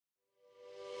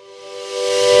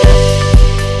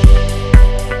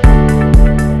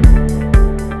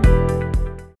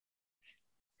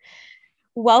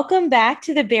Welcome back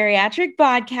to the Bariatric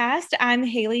Podcast. I'm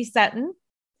Haley Sutton.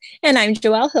 And I'm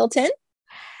Joelle Hilton.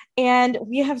 And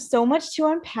we have so much to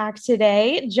unpack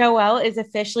today. Joelle is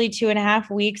officially 2.5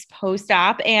 weeks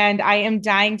post-op, and I am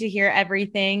dying to hear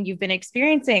everything you've been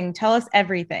experiencing. Tell us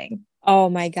everything. Oh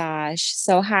my gosh.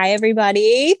 So hi,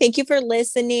 everybody. Thank you for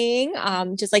listening.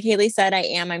 Just like Haley said,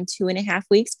 I'm 2.5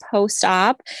 weeks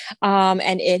post-op.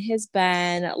 And it has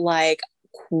been like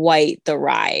quite the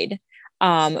ride.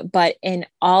 But in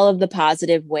all of the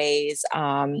positive ways,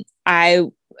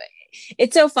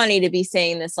 it's so funny to be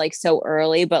saying this like so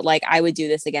early, but like I would do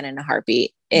this again in a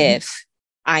heartbeat if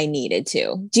I needed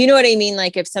to. Do you know what I mean?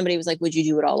 Like if somebody was like, would you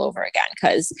do it all over again?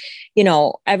 Because,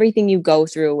 everything you go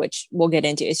through, which we'll get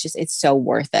into, it's so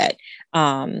worth it.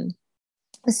 I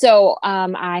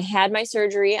had my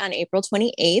surgery on April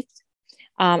 28th.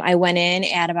 I went in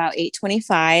at about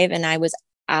 8:25 and I was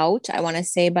out, I want to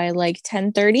say by like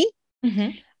 10:30.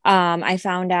 I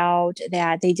found out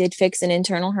that they did fix an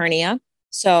internal hernia.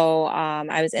 So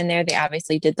I was in there. They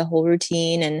obviously did the whole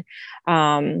routine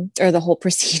or the whole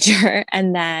procedure.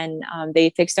 And then they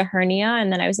fixed a hernia.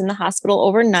 And then I was in the hospital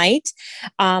overnight.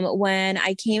 When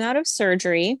I came out of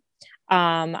surgery,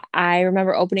 I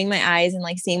remember opening my eyes and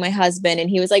like seeing my husband,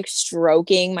 and he was like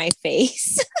stroking my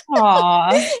face.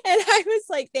 Aww. And I was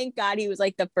like, thank God he was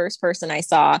like the first person I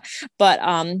saw. But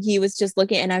he was just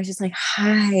looking, and I was just like,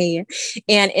 hi.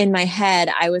 And in my head,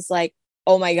 I was like,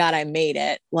 oh my God, I made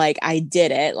it. Like I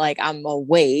did it. Like I'm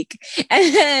awake.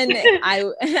 And then I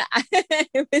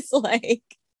was like,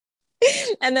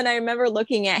 and then I remember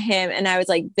looking at him and I was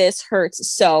like, this hurts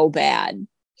so bad.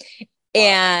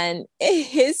 And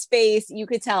his face, you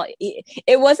could tell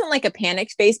it wasn't like a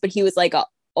panicked face, but he was like,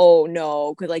 oh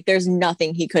no. Cause like, there's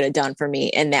nothing he could have done for me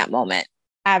in that moment.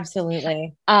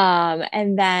 Absolutely.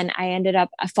 And then I ended up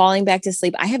falling back to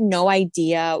sleep. I have no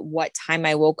idea what time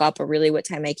I woke up or really what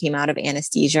time I came out of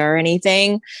anesthesia or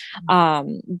anything.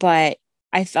 But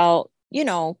I felt,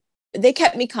 they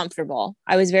kept me comfortable.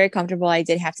 I was very comfortable. I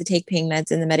did have to take pain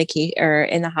meds in the medication or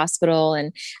in the hospital,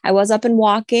 and I was up and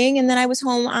walking, and then I was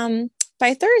home,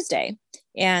 by Thursday,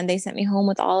 and they sent me home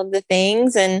with all of the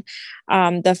things. And,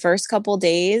 the first couple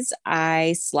days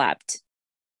I slept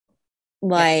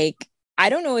like, I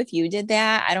don't know if you did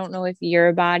that. I don't know if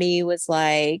your body was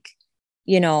like,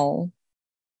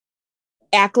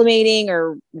 acclimating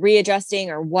or readjusting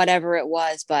or whatever it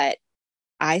was, but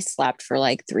I slept for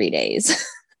like 3 days.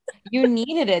 You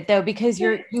needed it though, because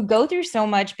you go through so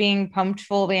much being pumped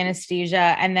full of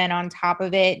anesthesia. And then on top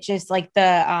of it, just like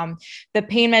the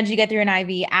pain meds you get through an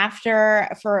IV after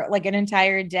for like an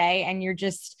entire day. And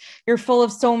you're full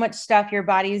of so much stuff. Your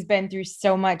body's been through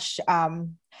so much,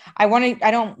 I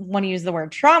don't want to use the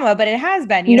word trauma, but it has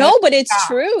been, No, but it's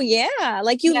true. Yeah.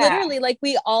 Like literally, like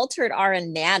we altered our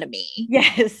anatomy.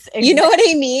 Yes. Exactly. You know what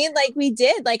I mean? Like we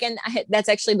did that's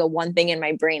actually the one thing in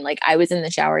my brain. Like I was in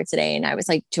the shower today and I was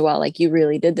like, Joelle, like you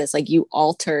really did this. Like you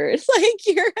altered like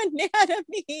your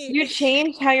anatomy. You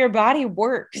changed how your body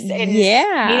works and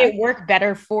made it work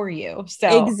better for you.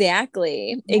 So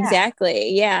exactly.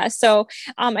 Yeah. So,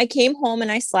 I came home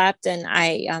and I slept, and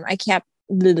I kept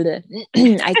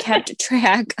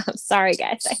track. I'm sorry,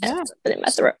 guys. I had something in my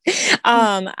throat.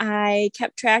 I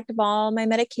kept track of all my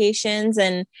medications,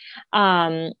 and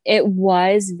it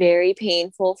was very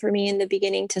painful for me in the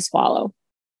beginning to swallow.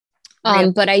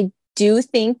 Really? But I do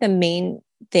think the main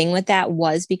thing with that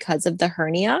was because of the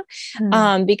hernia.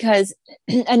 Because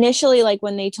initially, like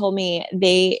when they told me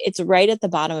it's right at the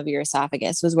bottom of your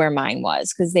esophagus was where mine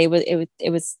was, because it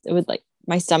would like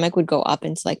my stomach would go up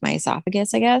into like my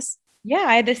esophagus, I guess. Yeah,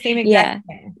 I had the same exact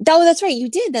thing. Oh, that's right. You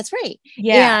did. That's right.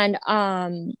 Yeah.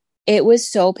 And it was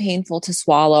so painful to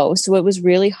swallow. So it was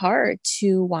really hard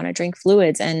to want to drink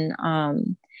fluids. And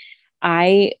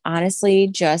I honestly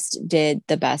just did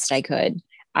the best I could.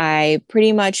 I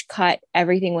pretty much cut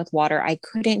everything with water. I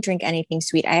couldn't drink anything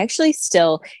sweet. I actually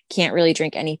still can't really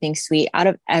drink anything sweet. Out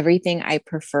of everything, I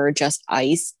prefer just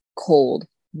ice cold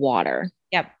water.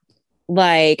 Yep.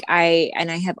 Like I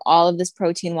have all of this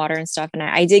protein water and stuff. And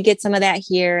I did get some of that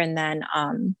here. And then,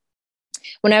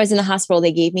 when I was in the hospital,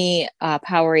 they gave me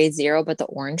Powerade Zero, but the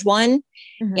orange one.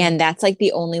 And that's like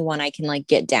the only one I can like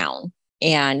get down.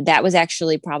 And that was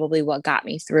actually probably what got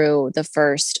me through the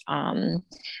first 3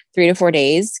 to 4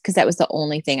 days, because that was the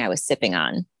only thing I was sipping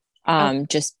on.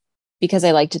 Just because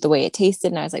I liked it the way it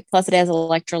tasted. And I was like, plus it has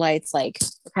electrolytes, like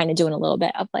we're kind of doing a little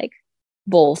bit of like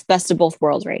both, best of both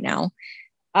worlds right now.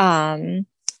 And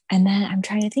then I'm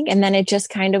trying to think. And then it just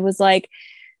kind of was like,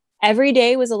 every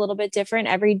day was a little bit different.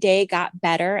 Every day got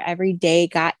better. Every day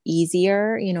got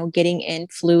easier, getting in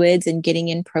fluids and getting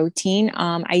in protein.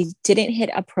 I didn't hit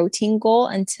a protein goal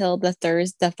until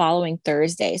the following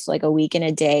Thursday. So like a week and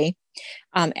a day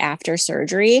after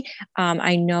surgery.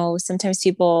 I know sometimes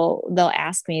they'll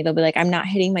ask me, they'll be like, I'm not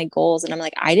hitting my goals. And I'm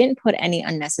like, I didn't put any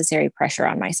unnecessary pressure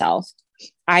on myself.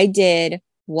 I did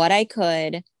what I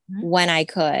could when I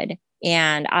could.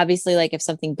 And obviously, like if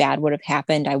something bad would have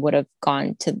happened, I would have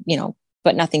gone to,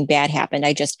 but nothing bad happened.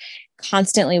 I just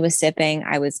constantly was sipping.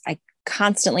 I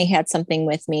constantly had something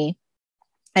with me.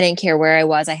 I didn't care where I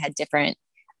was. I had different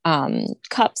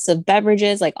cups of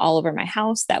beverages like all over my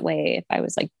house. That way, if I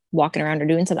was like walking around or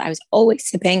doing something, I was always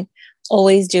sipping,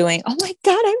 always doing. Oh my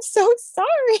God, I'm so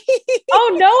sorry.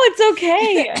 Oh no, it's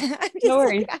okay. No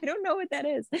worries. Like, I don't know what that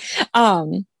is.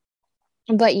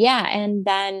 But yeah, and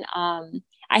then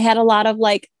I had a lot of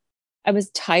like, I was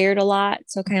tired a lot.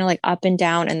 So kind of like up and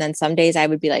down. And then some days I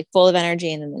would be like full of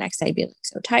energy. And then the next day I'd be like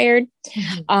so tired.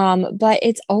 But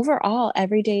it's overall,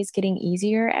 every day is getting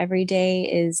easier. Every day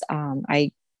is,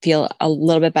 I feel a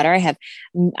little bit better.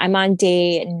 I'm on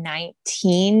day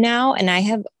 19 now, and I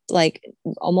have like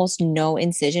almost no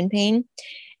incision pain.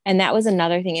 And that was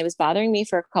another thing. It was bothering me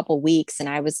for a couple weeks. And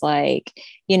I was like,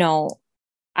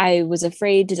 I was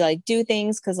afraid to like do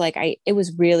things because like it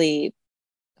was really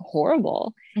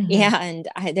horrible. And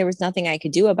there was nothing I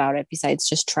could do about it besides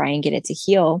just try and get it to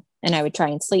heal. And I would try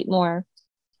and sleep more,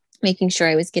 making sure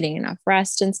I was getting enough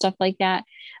rest and stuff like that.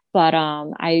 But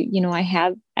I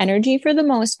have energy for the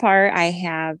most part. I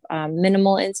have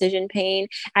minimal incision pain.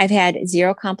 I've had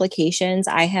zero complications.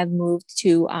 I have moved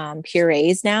to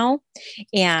purees now,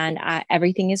 and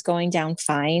everything is going down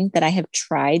fine that I have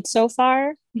tried so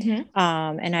far.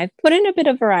 And I've put in a bit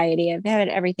of variety. I've had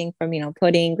everything from,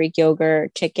 pudding, Greek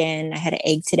yogurt, chicken. I had an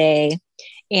egg today.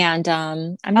 And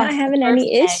I'm not having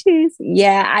any issues.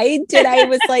 Yeah, I did. I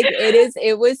was like,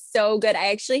 it was so good.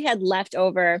 I actually had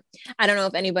leftover. I don't know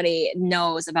if anybody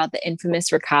knows about the infamous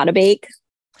ricotta bake.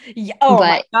 Yeah. Oh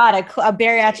my God, a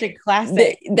bariatric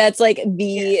classic. That's like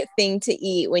the thing to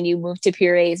eat when you move to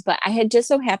purees. But I had just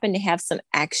so happened to have some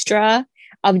extra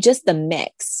of just the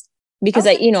mix. Because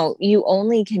you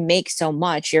only can make so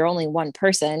much. You're only one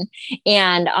person.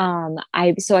 And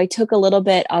I took a little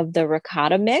bit of the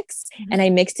ricotta mix and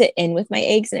I mixed it in with my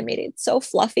eggs and I made it so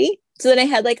fluffy. So then I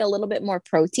had like a little bit more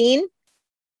protein.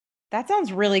 That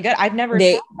sounds really good. I've never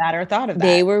tried that or thought of that.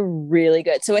 They were really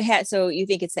good. So you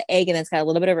think it's the egg and it's got a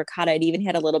little bit of ricotta. It even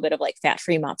had a little bit of like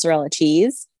fat-free mozzarella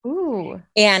cheese. Ooh.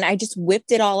 And I just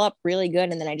whipped it all up really good.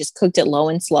 And then I just cooked it low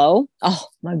and slow. Oh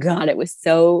my God. It was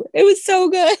so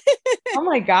good. Oh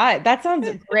my God. That sounds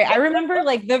great. I remember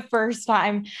like the first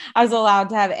time I was allowed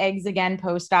to have eggs again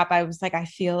post-op, I was like, I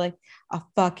feel like a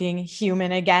fucking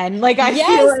human again. Like I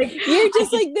feel like you're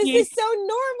just like, this is so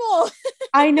normal.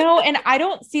 I know. And I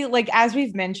don't see, like, as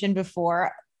we've mentioned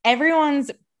before, everyone's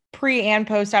pre and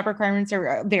post-op requirements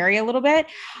vary a little bit. Right.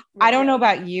 I don't know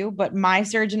about you, but my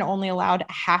surgeon only allowed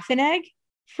half an egg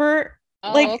for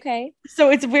okay. So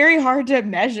it's very hard to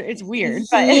measure. It's weird.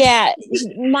 But yeah,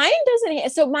 mine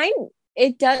doesn't. So mine,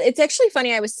 it does. It's actually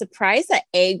funny. I was surprised that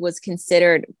egg was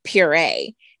considered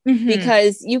puree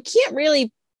because you can't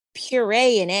really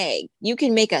puree an egg. You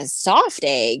can make a soft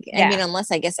egg. Yeah. I mean,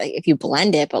 unless I guess if you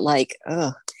blend it, but like,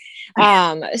 ugh. So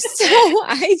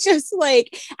I just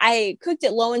I cooked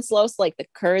it low and slow. So like the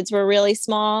curds were really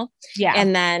small. Yeah.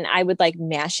 And then I would like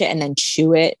mash it and then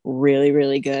chew it really,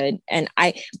 really good. And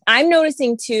I'm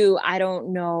noticing too, I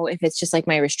don't know if it's just like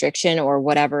my restriction or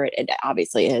whatever it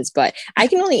obviously is, but I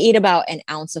can only eat about an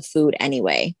ounce of food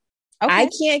anyway.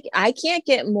 Okay. I can't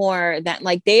get more than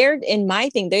like they're in my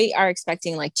thing. They are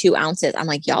expecting like 2 ounces. I'm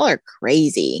like, y'all are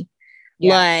crazy.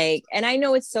 Yeah. Like, and I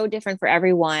know it's so different for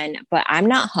everyone, but I'm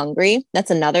not hungry. That's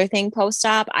another thing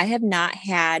post-op. I have not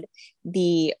had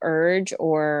the urge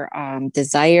or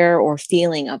desire or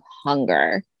feeling of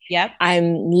hunger. Yep.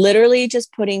 I'm literally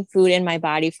just putting food in my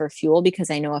body for fuel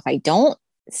because I know if I don't,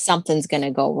 something's going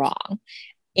to go wrong.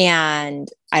 And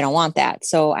I don't want that.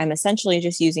 So I'm essentially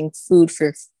just using food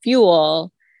for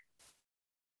fuel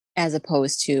as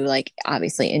opposed to like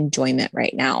obviously enjoyment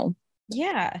right now.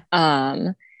 Yeah.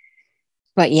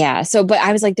 But yeah, but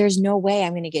I was like, there's no way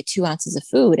I'm going to get 2 ounces of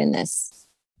food in this.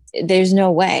 There's no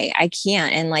way I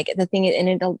can't. And like the thing is, and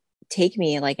it'll take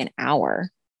me like an hour.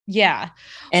 Yeah.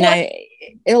 And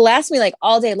it'll last me like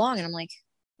all day long. And I'm like,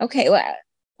 okay, well,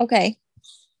 okay.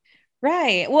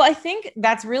 Right. Well, I think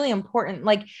that's really important.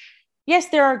 Like, yes,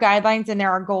 there are guidelines and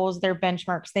there are goals, there are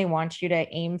benchmarks they want you to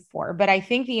aim for. But I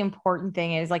think the important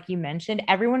thing is, like you mentioned,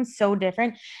 everyone's so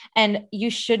different and you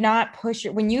should not push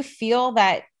it when you feel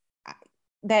that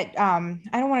I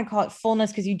don't want to call it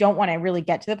fullness because you don't want to really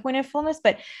get to the point of fullness,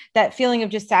 but that feeling of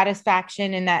just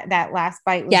satisfaction and that last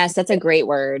bite was Yes, that's a great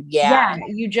word. yeah,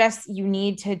 Yeah. you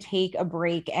need to take a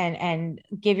break and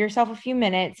give yourself a few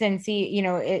minutes and see,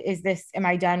 is this, am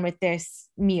I done with this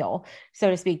meal, so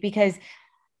to speak? Because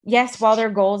yes, while they're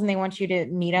goals and they want you to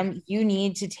meet them, you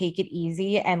need to take it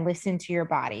easy and listen to your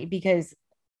body, because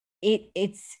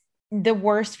it's the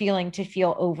worst feeling to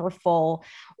feel over full,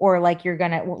 or like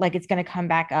it's gonna come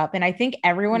back up. And I think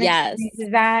everyone Yes.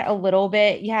 experiences that a little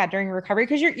bit, yeah, during recovery,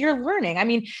 because you're learning. I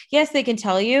mean, yes, they can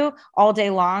tell you all day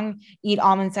long, eat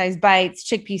almond sized bites,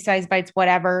 chickpea sized bites,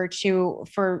 whatever, chew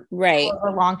for Right.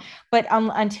 however long, but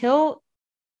until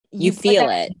You you put feel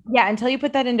that, it. yeah, until you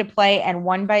put that into play and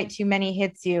one bite too many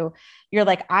hits you, you're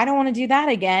like, I don't want to do that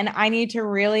again. I need to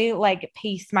really like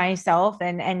pace myself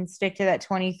and stick to that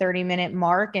 20-30 minute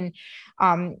mark, and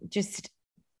just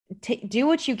do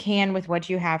what you can with what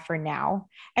you have for now,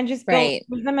 and just Right.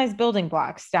 use them as building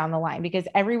blocks down the line, because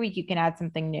every week you can add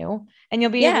something new and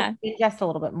you'll be able Yeah. to ingest a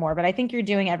little bit more. But I think you're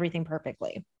doing everything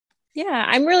perfectly. Yeah,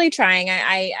 I'm really trying.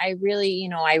 I really,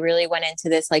 I really went into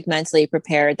this like mentally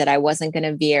prepared that I wasn't going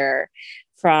to veer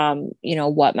from,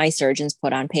 what my surgeons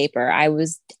put on paper. I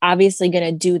was obviously going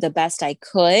to do the best I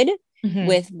could Mhm.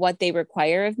 with what they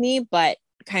require of me, but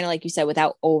kind of like you said,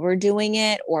 without overdoing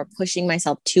it or pushing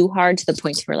myself too hard to the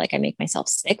point where like I make myself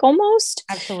sick almost.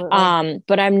 Absolutely.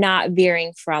 But I'm not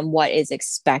veering from what is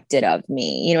expected of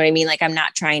me. You know what I mean? Like I'm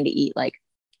not trying to eat like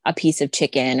a piece of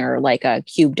chicken or like a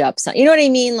cubed up something. You know what I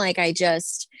mean? Like I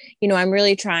just, I'm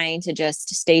really trying to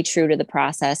just stay true to the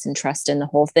process and trust in the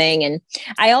whole thing. And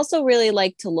I also really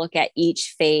like to look at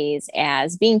each phase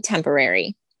as being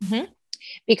temporary, Mhm.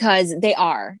 because they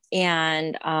are.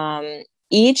 And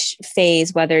each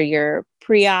phase, whether you're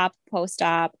pre-op,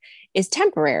 post-op, is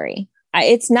temporary.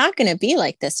 It's not going to be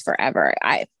like this forever.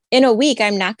 In a week,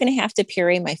 I'm not going to have to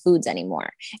puree my foods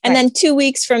anymore. And Right. then 2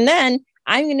 weeks from then,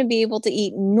 I'm going to be able to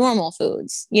eat normal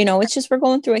foods. It's just, we're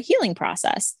going through a healing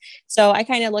process. So I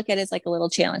kind of look at it as like a little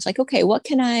challenge, like, okay, what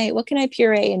can I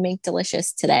puree and make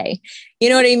delicious today? You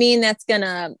know what I mean? That's going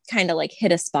to kind of like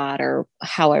hit a spot, or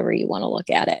however you want to look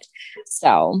at it.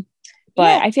 So,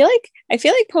 Yeah. but I feel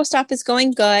like post-op is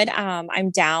going good.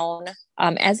 I'm down,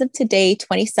 as of today,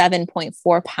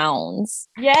 27.4 pounds.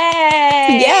 Yay.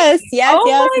 Yes, yes, Oh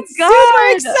yes. my It's super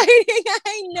God. exciting.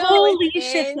 I know, Holy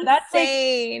shit. So it's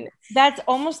insane. that's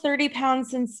almost 30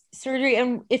 pounds since surgery.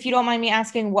 And if you don't mind me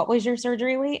asking, what was your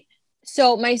surgery weight?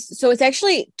 So it's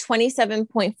actually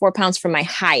 27.4 pounds from my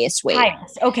highest weight.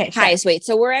 Highest. Okay. Sorry. Highest weight.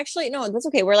 So we're actually, no, that's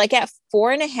okay. We're like at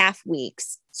 4.5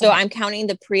 weeks. So Okay. I'm counting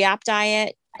the pre-op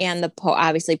diet and the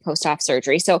obviously post-op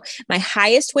surgery. So my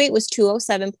highest weight was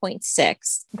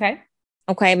 207.6. Okay.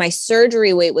 Okay. My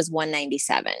surgery weight was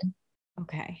 197.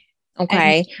 Okay. And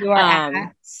Okay. you are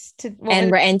at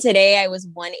And today I was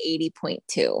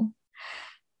 180.2.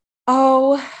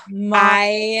 Oh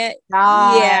my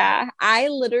God. Yeah, I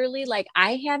literally like,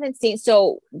 I haven't seen,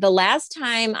 so the last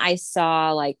time I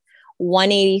saw like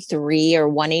 183 or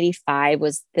 185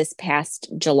 was this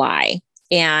past July.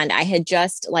 And I had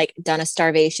just like done a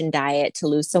starvation diet to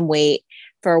lose some weight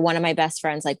for one of my best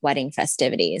friends, like wedding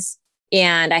festivities.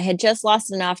 And I had just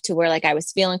lost enough to where like I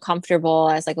was feeling comfortable.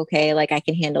 I was like, okay, like I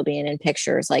can handle being in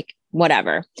pictures, like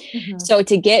whatever. Mhm. So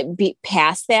to be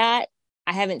past that,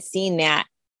 I haven't seen that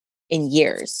in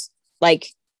years, like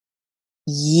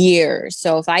years.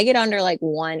 So if I get under like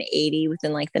 180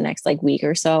 within like the next like week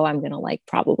or so, I'm going to like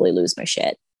probably lose my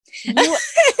shit. You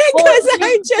Because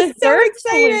I'm just so deserve to lose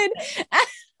excited. it.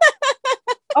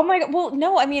 Oh my God. Well,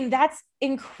 no, I mean, that's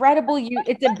incredible.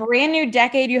 It's a brand new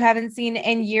decade you haven't seen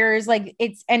in years. Like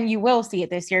and you will see it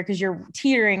this year because you're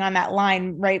teetering on that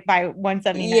line right by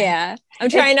 179. Yeah. I'm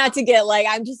It's trying not to get like,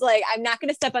 I'm just like, I'm not going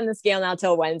to step on the scale now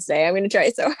till Wednesday. I'm going to try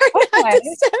so hard not okay.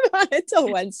 to step on it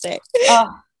till Wednesday. Oh,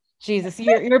 Jesus,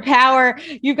 your power,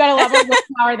 you've got a lot more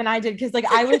power than I did. Cause like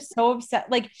I was so upset,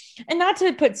 like, and not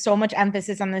to put so much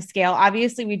emphasis on the scale.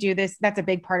 Obviously, we do this. That's a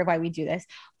big part of why we do this.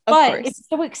 Of But course. it's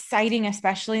so exciting,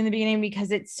 especially in the beginning, because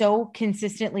it's so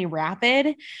consistently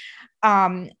rapid.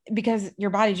 Because your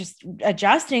body just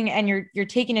adjusting and you're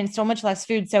taking in so much less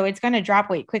food. So it's going to drop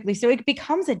weight quickly. So it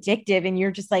becomes addictive and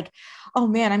you're just like, oh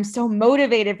man, I'm so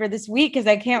motivated for this week because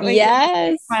I can't wait to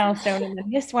hit this Yes. milestone and then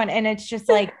this one. And it's just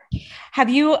like, have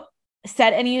you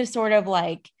set any sort of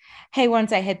like, hey,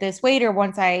 once I hit this weight or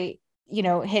once I,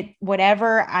 hit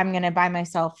whatever, I'm going to buy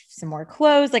myself some more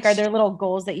clothes? Like, are there little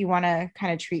goals that you want to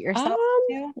kind of treat yourself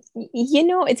to?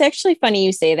 It's actually funny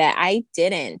you say that. I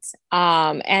didn't.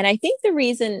 And I think the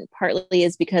reason partly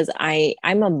is because I'm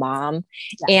a mom,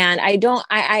 Yeah. and I don't,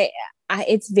 I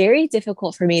it's very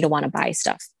difficult for me to want to buy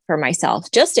stuff for myself,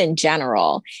 just in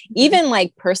general, even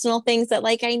like personal things that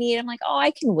like I need. I'm like, oh,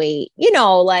 I can wait,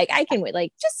 like I can wait,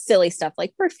 like just silly stuff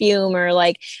like perfume or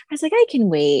like, I was like, I can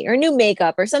wait, or new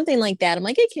makeup or something like that. I'm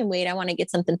like, I can wait. I want to get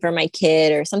something for my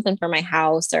kid or something for my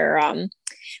house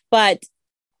but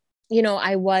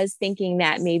I was thinking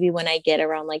that maybe when I get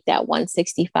around like that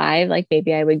 165, like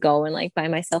maybe I would go and like buy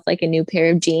myself like a new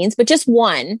pair of jeans, but just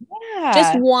one,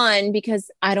 because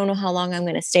I don't know how long I'm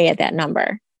going to stay at that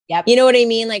number. Yep. You know what I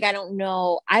mean? Like, I don't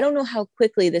know how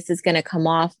quickly this is going to come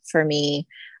off for me.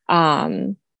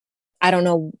 I don't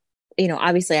know,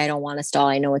 obviously I don't want to stall.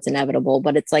 I know it's inevitable,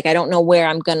 but it's like, I don't know where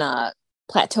I'm going to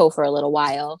plateau for a little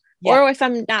while. Yeah. Or if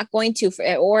I'm not going to,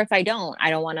 or if I don't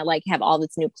want to like have all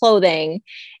this new clothing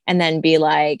and then be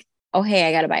like, oh, hey,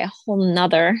 I got to buy a whole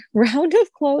nother round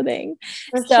of clothing.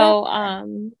 For so, sure.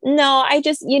 No, I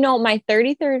just, my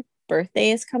 33rd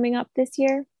birthday is coming up this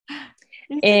year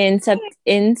in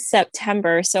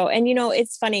September. So, and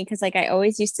it's funny because like I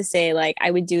always used to say like I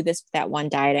would do this with that one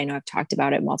diet. I know I've talked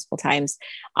about it multiple times.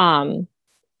 But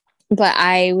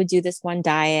I would do this one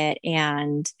diet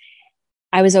and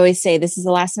I was always say, this is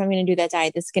the last time I'm going to do that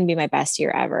diet. This is going to be my best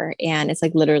year ever. And it's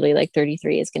like literally like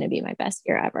 33 is going to be my best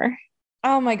year ever.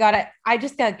 Oh my God. I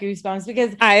just got goosebumps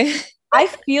because I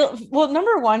feel, well,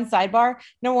 number one, sidebar,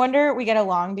 no wonder we get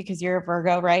along because you're a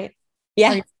Virgo, right?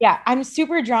 Yeah. Yeah. I'm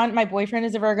super drawn. My boyfriend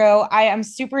is a Virgo. I am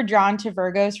super drawn to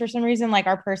Virgos for some reason. Like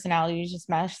our personalities just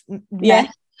mesh. Yeah.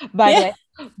 By the way.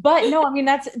 But no, I mean,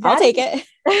 I'll take it.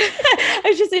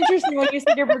 It's just interesting when you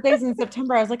said your birthday's in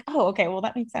September. I was like, oh, okay, well,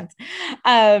 that makes sense.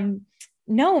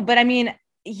 No, but I mean,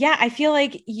 yeah, I feel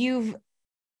like you've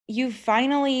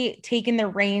finally taken the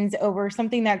reins over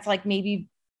something that's like maybe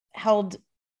held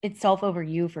itself over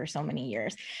you for so many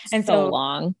years. And so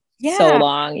long. Yeah. So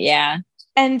long. Yeah.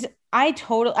 And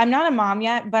I'm not a mom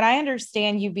yet, but I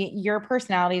understand your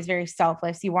personality is very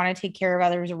selfless. You want to take care of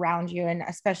others around you, and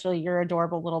especially your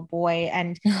adorable little boy.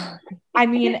 And I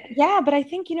mean, yeah, but I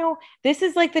think, this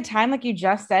is like the time, like you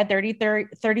just said,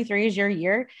 33 is your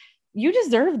year. You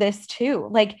deserve this too.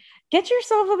 Like, get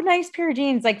yourself a nice pair of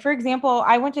jeans. Like, for example,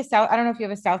 I went to I don't know if you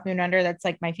have a South Moon Under. That's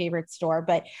like my favorite store,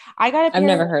 but I got a pair. I've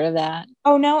never heard of that.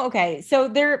 Oh no. Okay. So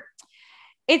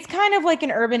it's kind of like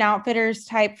an Urban Outfitters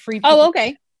type free. Oh,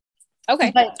 okay.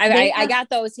 Okay. But I got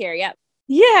those here. Yep.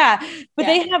 Yeah. But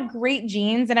they have great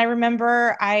jeans. And I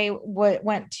remember I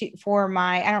went for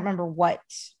I don't remember what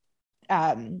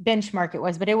benchmark it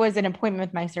was, but it was an appointment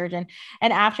with my surgeon.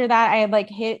 And after that, I had like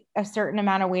hit a certain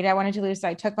amount of weight I wanted to lose. So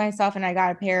I took myself and I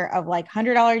got a pair of like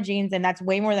 $100 jeans. And that's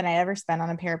way more than I ever spent on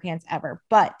a pair of pants ever.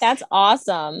 But that's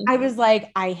awesome. I was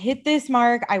like, I hit this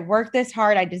mark. I worked this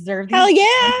hard. I deserve these. Hell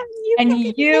yeah.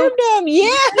 You deserved them.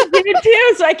 Yeah. You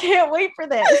too. So I can't wait for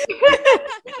this.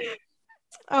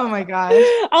 Oh my gosh.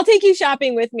 I'll take you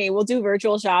shopping with me. We'll do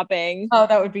virtual shopping. Oh,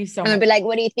 that would be so I'm gonna be like,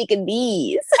 what do you think of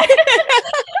these?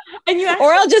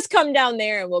 Or I'll just come down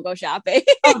there and we'll go shopping.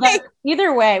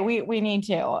 Either way, we need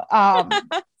to.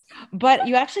 But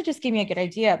you actually just gave me a good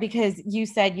idea because you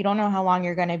said you don't know how long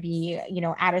you're going to be,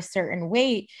 at a certain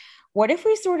weight. What if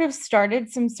we sort of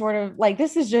started some sort of like,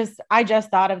 I just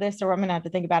thought of this, so I'm going to have to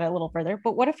think about it a little further.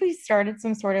 But what if we started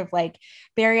some sort of like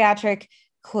bariatric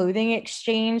clothing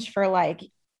exchange for like,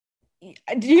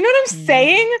 do you know what I'm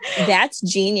saying? That's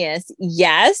genius.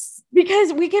 Yes.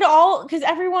 Because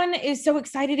everyone is so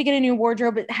excited to get a new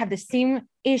wardrobe, but have the same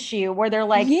issue where they're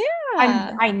like,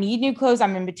 yeah, I need new clothes.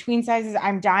 I'm in between sizes.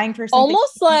 I'm dying for something.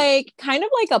 Almost like kind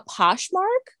of like a Poshmark,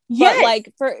 yes. But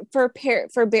like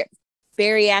for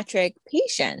bariatric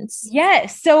patients.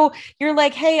 Yes. So you're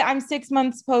like, hey, I'm 6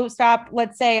 months post-op.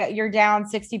 Let's say you're down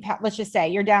 60 pounds. Let's just say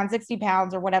you're down 60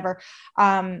 pounds or whatever.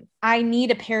 I need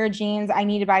a pair of jeans. I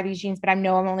need to buy these jeans, but I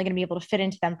know I'm only going to be able to fit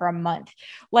into them for a month.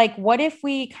 Like, what if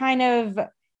we kind of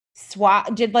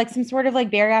did like some sort of like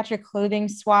bariatric clothing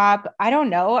swap? I don't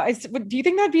know. Do you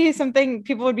think that'd be something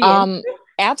people would be into?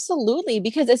 Absolutely.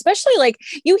 Because especially like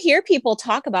you hear people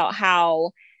talk about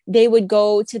how they would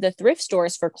go to the thrift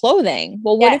stores for clothing.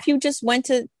 Well, what if you just went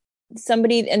to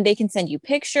somebody and they can send you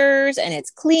pictures and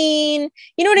it's clean,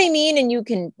 you know what I mean? And you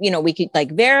can, we could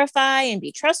like verify and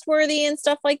be trustworthy and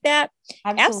stuff like that.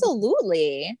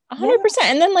 Absolutely. 100%.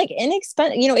 And then like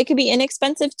inexpensive, it could be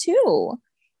inexpensive too.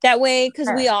 That way, because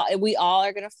we all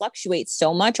are going to fluctuate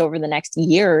so much over the next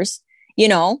years,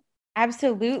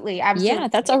 Absolutely. Yeah,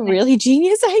 that's a really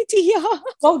genius idea.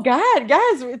 Oh God,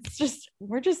 guys,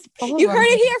 we're just you heard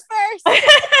it here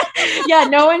first. Yeah,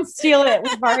 no one steal it.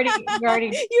 We've already you heard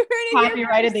it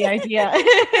copyrighted the idea.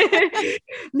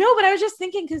 No, but I was just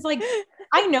thinking because like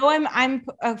I know I'm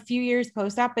a few years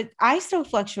post-op, but I still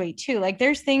fluctuate too. Like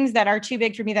there's things that are too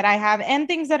big for me that I have, and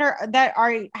things that are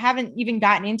haven't even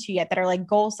gotten into yet that are like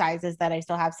goal sizes that I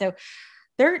still have. So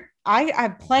I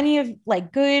have plenty of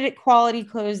like good quality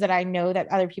clothes that I know that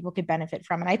other people could benefit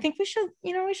from. And I think we should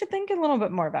think a little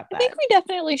bit more about I that. think we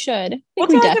definitely should. I We'll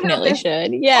think we talk about definitely this.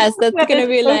 should. We'll Yes, talk that's about going to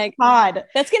this be like, pod.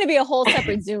 that's going to be a whole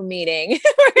separate Zoom meeting.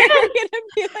 We're going to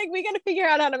be like, we got to figure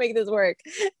out how to make this work.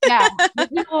 Yeah,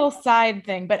 this is a whole side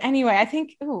thing. But anyway, I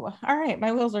think, ooh, all right,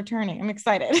 my wheels are turning. I'm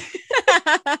excited.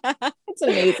 It's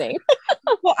amazing.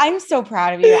 Well, I'm so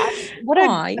proud of you. What an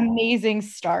Aw. amazing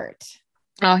start.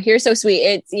 Oh, you're so sweet.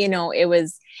 It's, it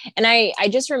was, and I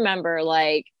just remember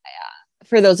like,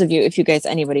 for those of you, if you guys,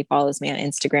 anybody follows me on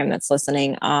Instagram that's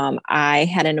listening, I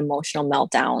had an emotional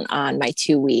meltdown on my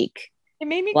 2 week. It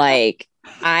made me cry.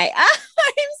 Like I'm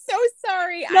so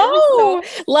sorry. I was No.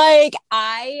 so like,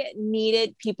 I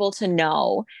needed people to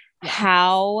know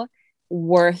how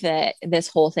worth it this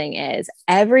whole thing is.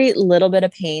 Every little bit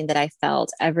of pain that I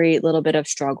felt, every little bit of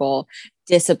struggle,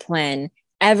 discipline,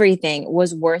 everything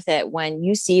was worth it when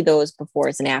you see those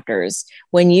befores and afters,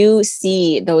 when you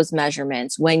see those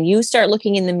measurements, when you start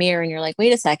looking in the mirror and you're like,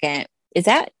 wait a second,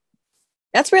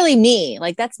 that's really me.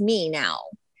 Like, that's me now.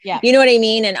 Yeah. You know what I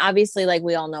mean? And obviously, like,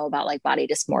 we all know about like body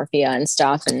dysmorphia and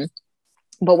stuff.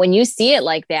 But when you see it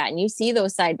like that and you see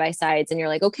those side by sides and you're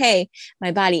like, okay,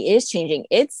 my body is changing.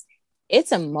 It's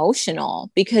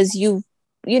emotional because I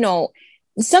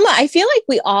feel like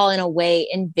we all in a way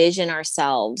envision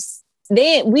ourselves.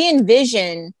 We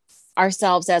envision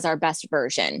ourselves as our best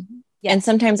version. Yeah. And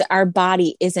sometimes our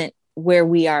body isn't where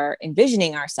we are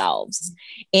envisioning ourselves.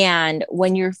 And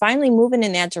when you're finally moving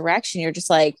in that direction, you're just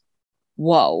like,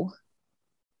 whoa,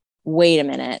 wait a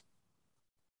minute.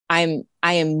 I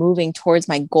am moving towards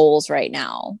my goals right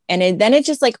now. And then it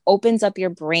just like opens up your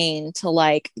brain to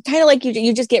like, kind of like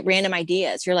you just get random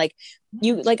ideas. You're like,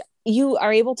 you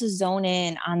are able to zone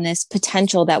in on this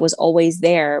potential that was always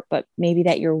there, but maybe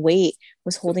that your weight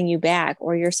was holding you back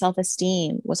or your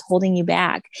self-esteem was holding you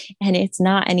back, and it's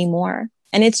not anymore.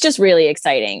 And it's just really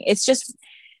exciting. It's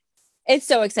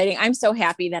so exciting. I'm so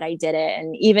happy that I did it.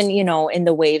 And even, in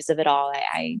the waves of it all,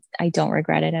 I don't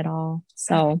regret it at all.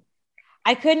 So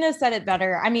I couldn't have said it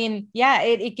better. I mean, yeah,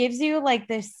 it gives you like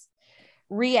this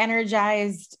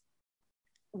re-energized,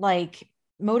 like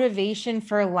motivation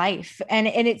for life. And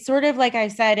it's sort of like I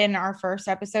said in our first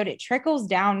episode, it trickles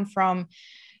down from,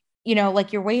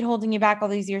 like your weight holding you back all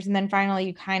these years. And then finally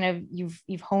you kind of,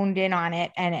 you've honed in on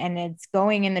it and it's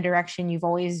going in the direction you've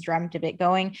always dreamt of it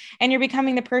going. And you're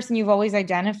becoming the person you've always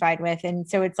identified with. And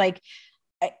so it's like,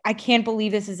 I can't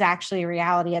believe this is actually a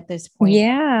reality at this point.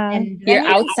 Yeah. And your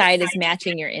outside is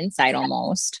matching your inside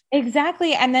almost.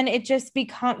 Exactly. And then you just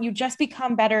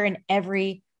become better in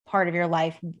every part of your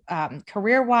life.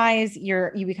 Career wise,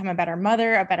 you become a better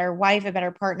mother, a better wife, a better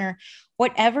partner,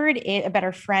 whatever it is, a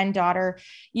better friend, daughter.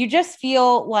 You just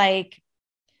feel like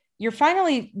you're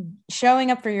finally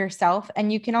showing up for yourself,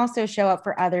 and you can also show up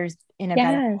for others in a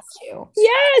better way too.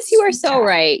 Yes, you are so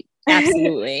right.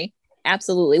 Absolutely.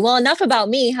 Absolutely. Well, enough about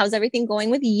me. How's everything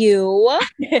going with you?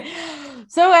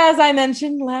 So as I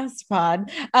mentioned last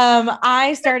pod,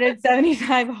 I started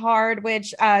 75 hard,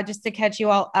 which just to catch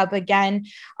you all up again,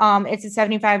 it's a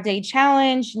 75-day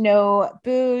challenge, no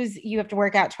booze. You have to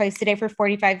work out twice a day for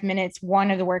 45 minutes. One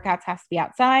of the workouts has to be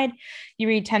outside. You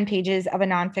read 10 pages of a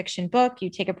nonfiction book. You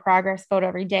take a progress photo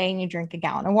every day, and you drink a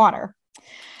gallon of water.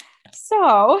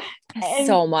 So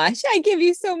much. I give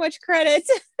you so much credit.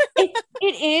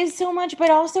 it is so much, but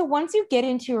also once you get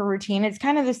into a routine, it's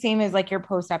kind of the same as like your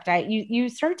post-op diet. You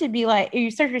start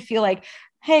to feel like,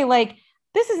 hey, like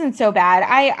this isn't so bad.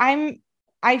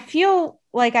 I feel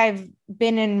like I've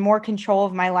been in more control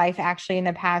of my life actually in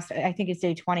the past, I think it's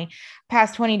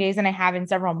past 20 days than I have in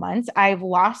several months. I've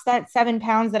lost that 7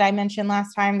 pounds that I mentioned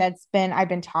last time. I've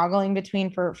been toggling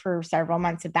between for several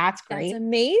months. So that's great. That's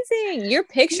amazing. Your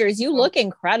pictures, you look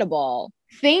incredible.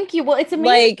 Thank you. Well, it's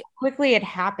amazing how quickly it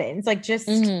happens. Like just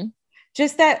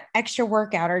that extra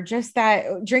workout or just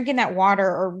that drinking that water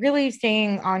or really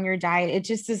staying on your diet. It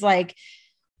just is like,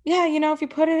 yeah, if you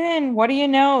put it in, what do you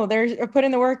know? Put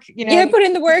in the work, put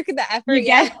in the work, the effort.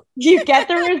 You get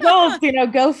the results,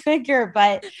 go figure.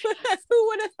 But who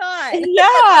would have thought?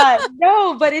 Yeah,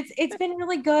 no, but it's been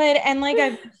really good. And like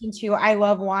I've mentioned too, I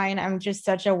love wine. I'm just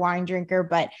such a wine drinker,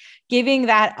 but giving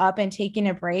that up and taking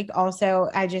a break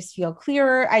also, I just feel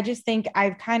clearer. I just think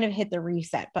I've kind of hit the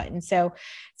reset button. So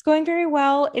it's going very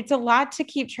well. It's a lot to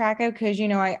keep track of because,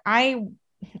 I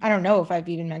I don't know if I've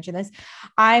even mentioned this.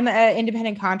 I'm an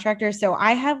independent contractor. So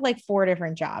I have like 4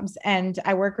 different jobs and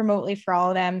I work remotely for all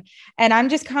of them. And I'm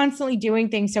just constantly doing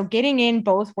things. So getting in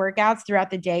both workouts throughout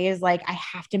the day is like, I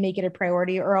have to make it a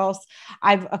priority, or else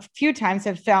I've a few times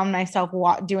have found myself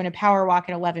doing a power walk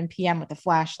at 11 p.m. with a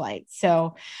flashlight.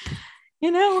 So,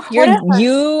 whatever.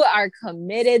 You are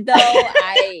committed though.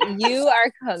 You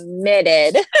are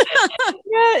committed.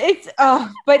 Yeah,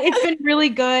 but it's been really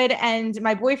good. And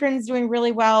my boyfriend's doing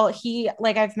really well. He,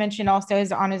 like I've mentioned, also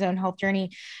is on his own health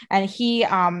journey. And he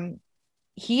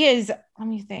is, let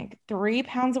me think, 3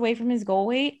 pounds away from his goal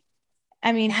weight.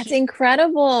 I mean, That's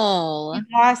incredible. he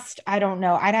lost, I don't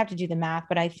know, I'd have to do the math,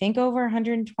 but I think over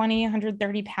 120,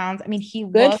 130 pounds. I mean, he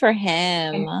Good looks for and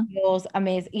him. feels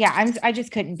amazing. Yeah, I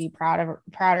just couldn't be prouder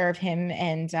of him,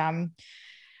 and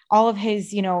all of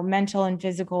his, mental and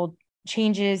physical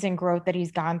changes and growth that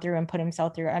he's gone through and put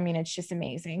himself through. I mean, it's just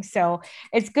amazing. So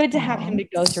it's good to have him to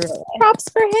go through it. Props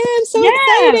for him. So Yeah.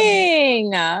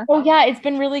 exciting. Oh yeah, it's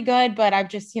been really good, but I've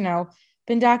just,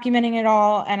 been documenting it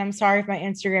all. And I'm sorry if my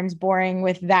Instagram's boring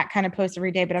with that kind of post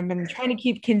every day, but I've been trying to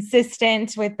keep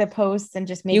consistent with the posts and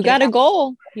just make You it got a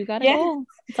goal. You got a Yeah. goal.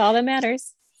 It's all that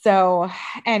matters. So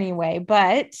anyway,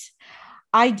 but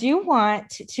I do want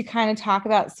to kind of talk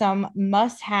about some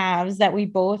must-haves that we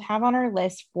both have on our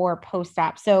list for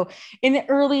post-op. So in the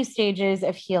early stages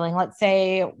of healing, let's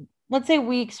say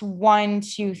weeks 1,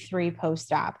 2, 3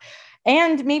 post-op,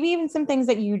 and maybe even some things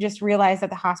that you just realized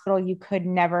at the hospital you could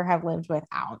never have lived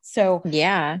without. So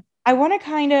yeah, I want to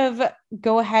kind of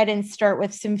go ahead and start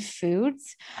with some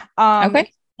foods,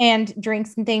 okay, and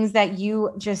drinks and things that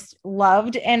you just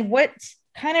loved, and what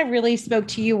kind of really spoke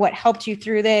to you, what helped you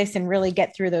through this and really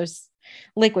get through those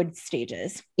liquid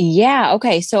stages. yeah,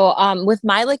 okay. So, with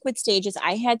my liquid stages,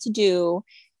 I had to do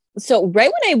so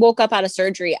right when I woke up out of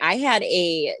surgery, I had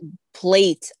a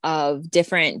plate of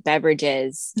different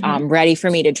beverages ready for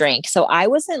me to drink. So I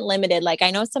wasn't limited. Like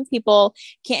I know some people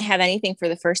can't have anything for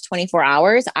the first 24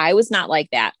 hours. I was not like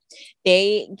that.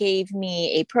 They gave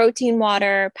me a protein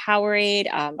water, Powerade,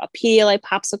 a Pedialyte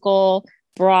popsicle,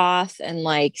 broth, and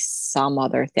like some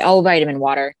other thing. Oh, vitamin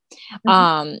water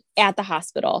at the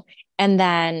hospital. And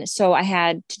then, so I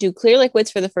had to do clear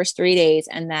liquids for the first 3 days.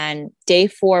 And then day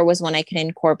 4 was when I could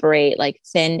incorporate like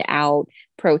thinned out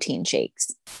protein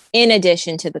shakes in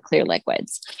addition to the clear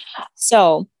liquids.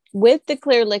 So with the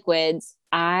clear liquids,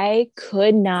 I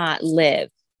could not live.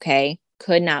 Okay.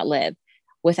 Could not live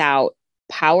without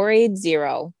Powerade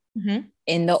Zero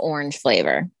in the orange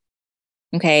flavor.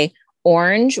 Okay.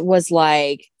 Orange was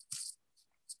like,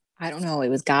 I don't know, it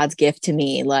was God's gift to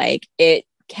me. Like it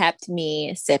kept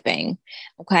me sipping.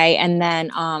 Okay. And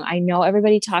then I know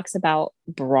everybody talks about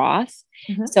broth.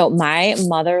 So my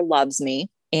mother loves me.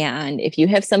 And if you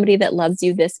have somebody that loves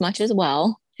you this much as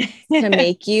well, to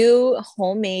make you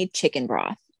homemade chicken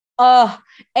broth. Oh,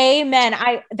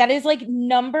 amen. That is like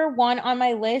number 1 on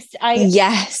my list.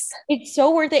 Yes. It's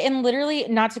so worth it. And literally,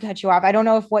 not to cut you off, I don't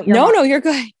know if what your No, you're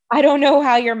good. I don't know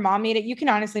how your mom made it. You can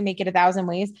honestly make it 1,000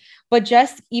 ways, but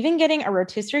just even getting a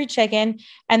rotisserie chicken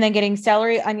and then getting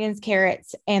celery, onions,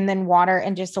 carrots, and then water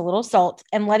and just a little salt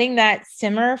and letting that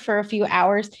simmer for a few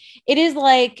hours. It is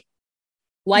like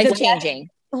life-changing.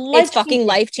 It's fucking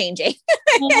life-changing.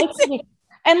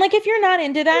 And like, if you're not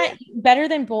into that, better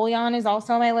than bouillon is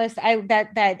also on my list.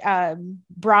 That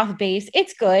broth base,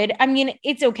 it's good. I mean,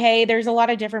 it's okay. There's a lot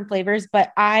of different flavors,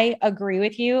 but I agree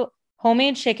with you.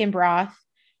 Homemade chicken broth.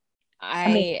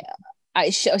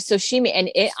 So she made, and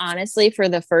it honestly, for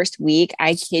the first week,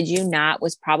 I kid you not,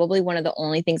 was probably one of the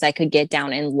only things I could get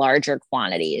down in larger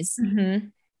quantities.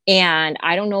 And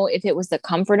I don't know if it was the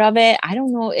comfort of it. I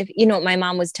don't know if, my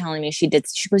mom was telling me she goes,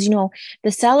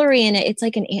 the celery in it, it's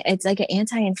like an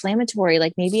anti-inflammatory,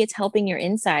 like maybe it's helping your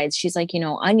insides. She's like,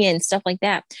 onions, stuff like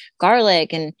that,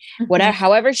 garlic and whatever,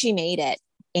 however she made it.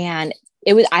 And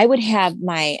I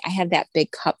have that big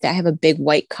cup, that I have a big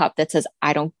white cup that says,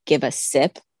 I don't give a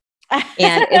sip.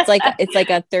 And it's like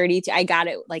a 32. I got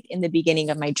it like in the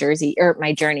beginning of my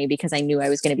journey because I knew I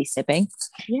was going to be sipping.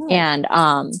 And,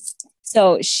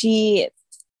 so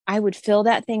I would fill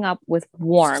that thing up with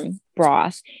warm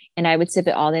broth and I would sip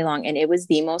it all day long. And it was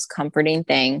the most comforting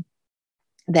thing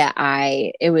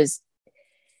it was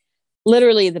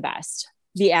literally the best,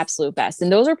 the absolute best.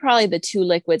 And those are probably the 2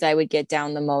 liquids I would get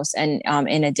down the most. And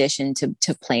in addition to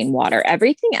plain water,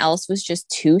 everything else was just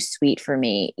too sweet for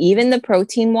me. Even the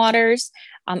protein waters,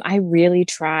 I really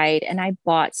tried and I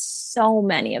bought so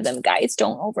many of them. Guys,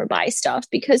 don't overbuy stuff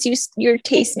because your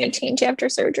taste may change after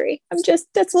surgery.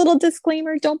 That's a little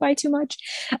disclaimer. Don't buy too much.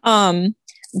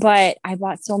 but I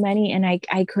bought so many and I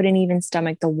couldn't even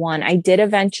stomach the one. I did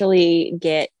eventually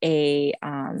get it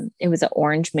was an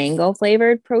orange mango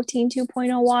flavored protein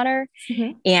 2.0 water.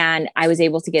 Mhm. And I was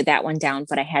able to get that one down,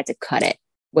 but I had to cut it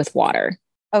with water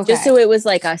just Okay. so it was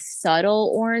like a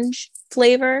subtle orange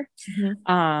flavor.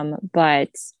 Mhm. But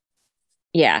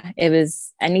yeah, it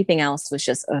was anything else was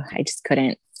just, I just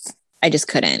couldn't. I just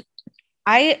couldn't.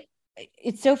 I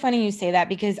it's so funny you say that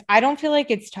because I don't feel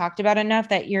like it's talked about enough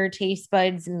that your taste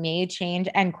buds may change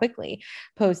and quickly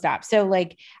post-op. So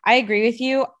like I agree with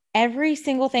you. Every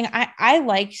single thing I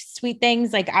like sweet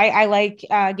things. Like I like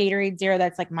Gatorade Zero.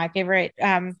 That's like my favorite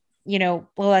Yeah,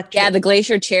 electric. the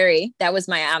glacier cherry. That was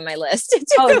my on my list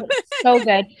Oh, too. so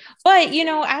good. But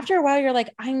after a while, you're like,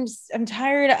 I'm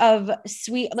tired of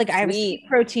sweet. Like I have a Sweet. sweet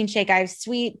protein shake, I have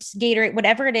sweet Gatorade,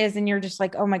 whatever it is, and you're just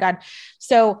like, oh my god.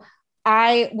 So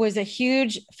I was a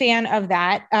huge fan of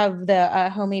that, of the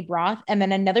homemade broth. And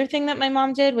then another thing that my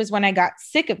mom did was when I got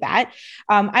sick of that.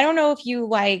 I don't know if you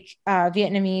like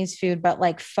Vietnamese food, but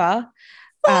like pho.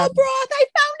 Oh, Um, broth. I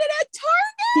found it at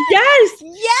yes,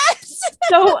 Target. Yes.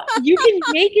 so you can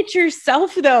make it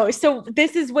yourself though. So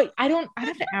this is what I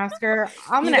have to ask her.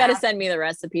 I'm You gonna got to ask. send me the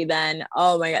recipe then.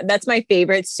 Oh my God. That's my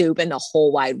favorite soup in the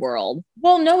whole wide world.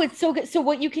 Well, no, it's so good. So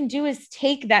what you can do is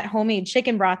take that homemade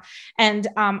chicken broth, and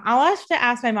I'll have to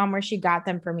ask my mom where she got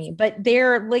them for me. But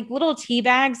they're like little tea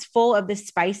bags full of the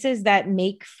spices that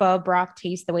make pho broth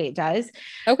taste the way it does.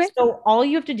 Okay. So all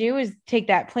you have to do is take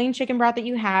that plain chicken broth that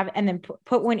you have, and then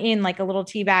put one in like a little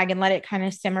tea bag and let it kind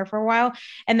of simmer for a while.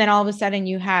 And then all of a sudden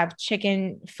you have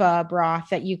chicken pho broth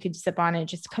that you could sip on. It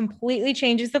just completely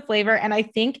changes the flavor. And I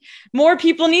think more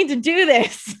people need to do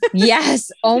this.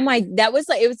 Yes. Oh my, that was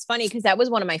like, it was funny because that was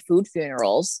one of my food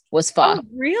funerals was pho. Oh,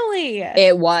 really?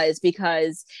 It was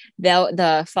because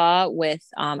the pho with,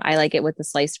 I like it with the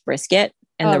sliced brisket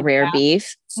and the Oh, rare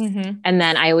beef. yeah. Mm-hmm. And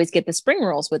then I always get the spring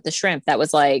rolls with the shrimp. That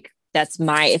was like,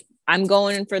 if I'm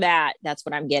going for that, that's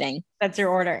what I'm getting. That's your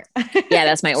order. Yeah,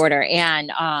 that's my order.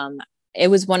 And it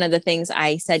was one of the things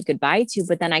I said goodbye to,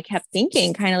 but then I kept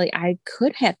thinking kind of like I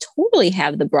could have totally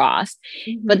have the broth.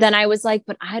 But Mhm. then I was like,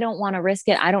 but I don't want to risk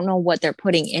it. I don't know what they're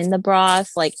putting in the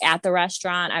broth like at the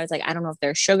restaurant. I was like, I don't know if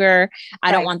there's sugar.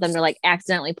 I don't Right. want them to like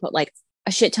accidentally put like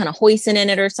a shit ton of hoisin in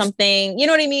it or something. You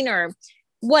know what I mean? Or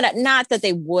what, not that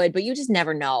they would, but you just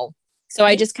never know. So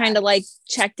I Yeah. just kind of like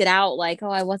checked it out, like, oh,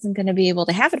 I wasn't going to be able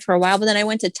to have it for a while. But then I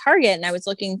went to Target and I was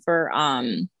looking for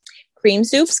cream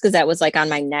soups because that was like on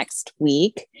my next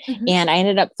week. Mhm. And I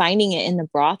ended up finding it in the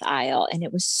broth aisle and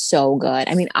it was so good.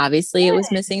 I mean, obviously it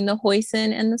was missing the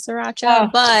hoisin and the sriracha, Oh.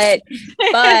 but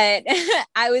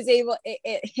I was able,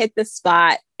 it hit the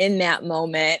spot in that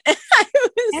moment. I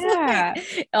was Yeah.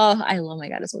 like, oh, I love my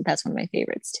God. That's one of my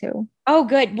favorites too. Oh,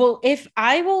 good. Well, if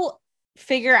I will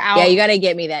figure Yeah, you out, got to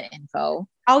get me that info.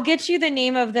 I'll get you the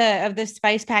name of the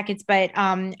spice packets, but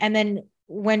and then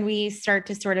when we start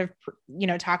to sort of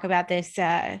talk about this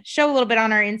show a little bit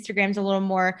on our Instagrams a little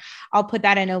more, I'll put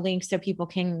that in a link so people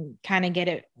can kind of get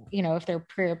it, if they're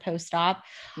pre or post stop.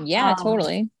 Yeah,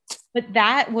 totally. But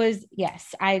that was,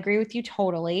 yes, I agree with you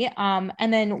totally. And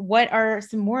then what are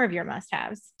some more of your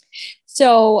must-haves?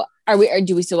 So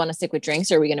do we still want to stick with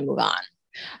drinks or are we going to move on?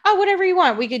 Oh, whatever you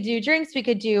want. We could do drinks. We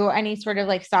could do any sort of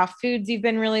like soft foods you've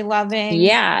been really loving.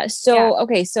 Yeah. So,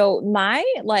 okay. So my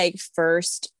like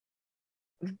first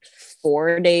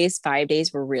 4 days, 5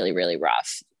 days were really, really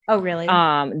rough. Oh, really?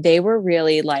 They were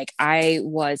really like, I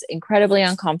was incredibly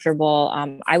uncomfortable.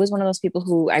 I was one of those people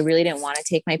who I really didn't want to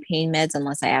take my pain meds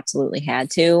unless I absolutely had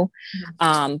to.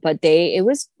 But they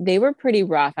were pretty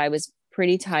rough. I was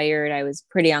pretty tired. I was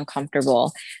pretty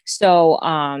uncomfortable. So,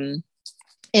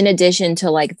 in addition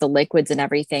to like the liquids and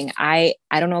everything, I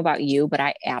don't know about you, but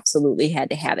I absolutely had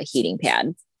to have a heating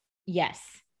pad. Yes.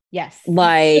 Yes.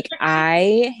 Like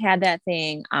I had that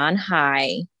thing on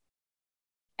high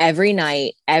every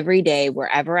night, every day,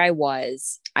 wherever I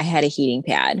was, I had a heating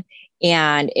pad.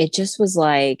 And it just was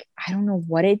like, I don't know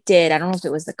what it did. I don't know if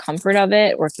it was the comfort of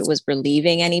it or if it was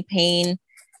relieving any pain.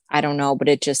 I don't know, but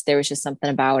there was just something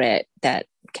about it that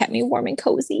kept me warm and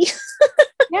cozy.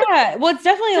 Yeah. Well, it's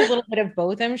definitely a little bit of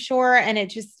both, I'm sure. And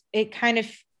it kind of,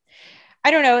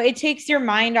 I don't know, it takes your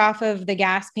mind off of the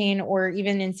gas pain or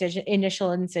even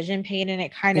initial incision pain. And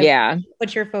it kind of Yeah.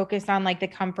 puts your focus on like the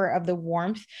comfort of the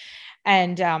warmth.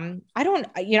 And I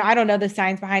don't know the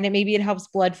science behind it. Maybe it helps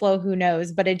blood flow. Who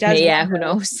knows? But it does. Yeah. Who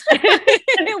knows?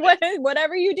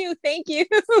 Whatever you do. Thank you.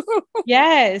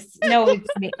 Yes. No,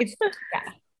 it's yeah.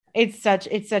 It's such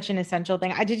an essential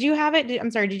thing. Did you have it?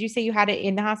 I'm sorry. Did you say you had it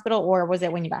in the hospital or was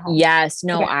it when you got home? Yes,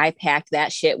 no, Okay. I packed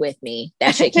that shit with me.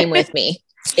 That shit came with me.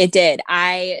 It did.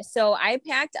 I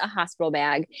packed a hospital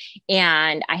bag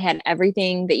and I had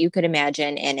everything that you could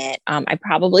imagine in it. I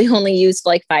probably only used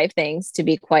like 5 things, to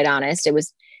be quite honest. It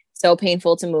was so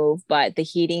painful to move, but the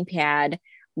heating pad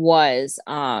was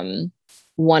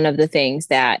one of the things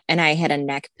that, and I had a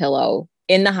neck pillow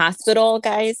in the hospital,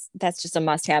 guys. That's just a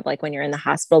must have. Like when you're in the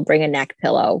hospital, bring a neck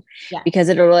pillow Yeah. because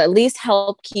it'll at least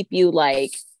help keep you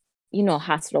like,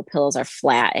 hospital pillows are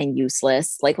flat and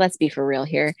useless. Like, let's be for real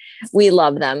here. We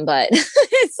love them, but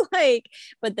it's like,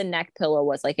 but the neck pillow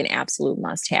was like an absolute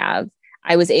must have.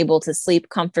 I was able to sleep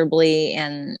comfortably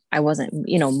and I wasn't,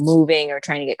 moving or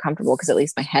trying to get comfortable because at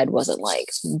least my head wasn't like,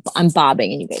 I'm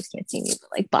bobbing and you guys can't see me, but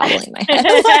like bobbling my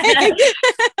head.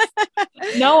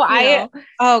 No, you know.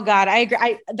 oh God, I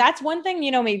agree. That's one thing,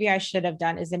 maybe I should have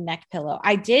done is a neck pillow.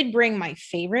 I did bring my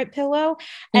favorite pillow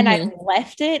and I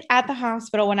left it at the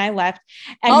hospital when I left.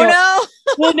 And no.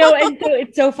 Well, no. And so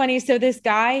it's so funny. So this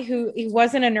guy he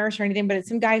wasn't a nurse or anything, but it's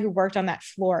some guy who worked on that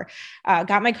floor,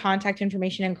 got my contact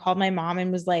information and called my mom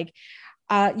and was like,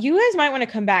 you guys might want to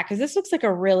come back because this looks like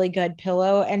a really good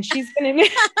pillow and she's gonna be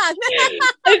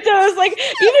and so I was like,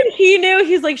 even he knew,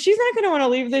 he's like, she's not gonna want to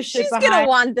leave this shit she's behind. Gonna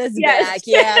want this back.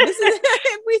 Yeah, this is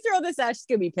if we throw this out, she's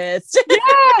gonna be pissed.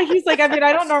 Yeah, he's like, I mean,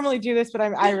 I don't normally do this, but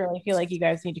I really feel like you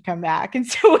guys need to come back. And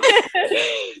so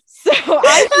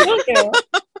I feel you.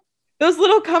 Those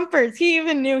little comforts. He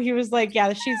even knew. He was like,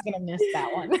 yeah, she's going to miss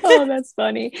that one. Oh, that's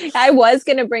funny. I was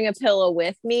going to bring a pillow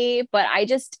with me, but I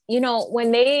just,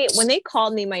 when they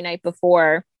called me my night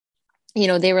before,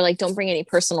 they were like, don't bring any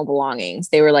personal belongings.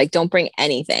 They were like, don't bring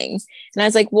anything. And I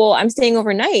was like, well, I'm staying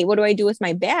overnight. What do I do with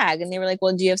my bag? And they were like,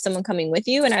 well, do you have someone coming with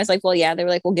you? And I was like, well, yeah. They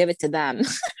were like, we'll give it to them.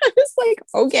 I was like,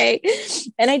 okay.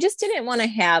 And I just didn't want to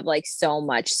have like so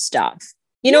much stuff.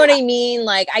 You know what I mean?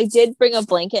 Like I did bring a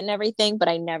blanket and everything, but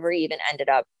I never even ended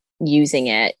up using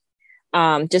it.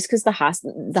 Just because the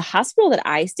hospital that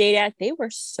I stayed at, they were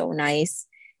so nice.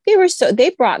 They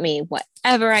brought me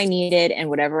whatever I needed and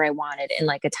whatever I wanted in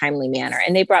like a timely manner.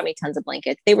 And they brought me tons of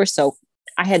blankets.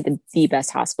 I had the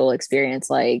best hospital experience.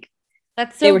 Like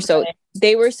that's so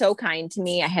they were so kind to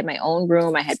me. I had my own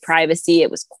room. I had privacy.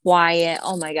 It was quiet.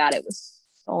 Oh my God. It was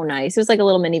so nice. It was like a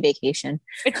little mini vacation.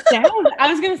 I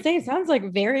was going to say, it sounds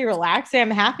like very relaxing. I'm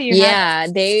happy.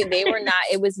 They were not,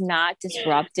 it was not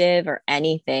disruptive or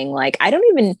anything. Like, I don't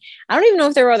even know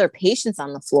if there were other patients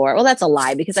on the floor. Well, that's a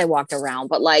lie because I walked around,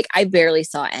 but like, I barely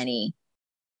saw any.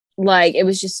 Like, it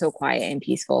was just so quiet and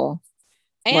peaceful.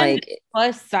 And like,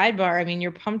 plus sidebar, I mean,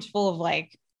 you're pumped full of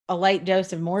like a light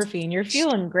dose of morphine. You're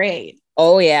feeling great.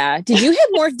 Oh yeah. Did you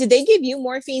have did they give you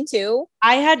morphine too?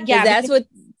 I had, yeah.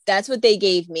 That's what they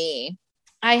gave me.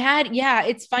 I had, yeah,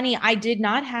 it's funny. I did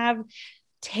not have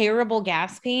terrible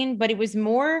gas pain, but it was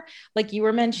more like you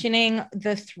were mentioning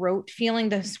the throat feeling,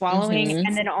 the swallowing,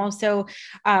 and then also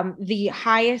the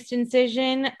highest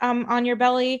incision on your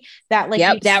belly that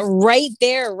like that right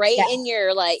there, in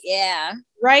your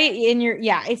right in your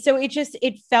so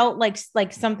it felt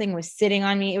like something was sitting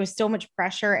on me. It was so much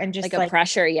pressure and just like a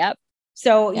pressure.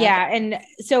 So and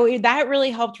so that really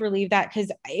helped relieve that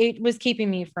because it was keeping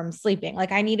me from sleeping.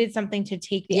 Like I needed something to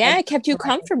take the it kept you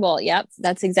comfortable. Yep,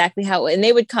 that's exactly how. And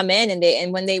they would come in,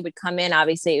 and when they would come in,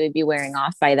 obviously it would be wearing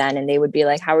off by then, and they would be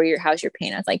like, how's your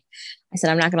pain?" I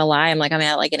said, I'm not gonna lie, I'm like, I'm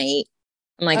at like an 8.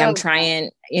 I'm like, I'm trying,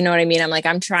 you know what I mean? I'm like,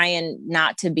 I'm trying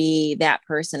not to be that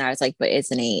person. I was like, but it's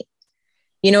an 8.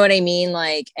 You know what I mean?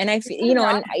 Like, and I feel,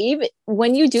 and even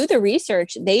when you do the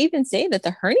research, they even say that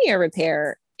the hernia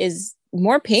repair is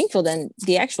more painful than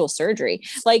the actual surgery.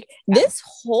 Like this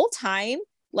whole time,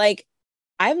 like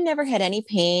I've never had any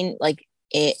pain like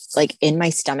in my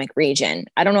stomach region.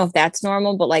 I don't know if that's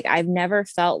normal, but like I've never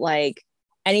felt like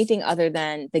anything other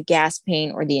than the gas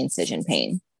pain or the incision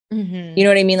pain. You know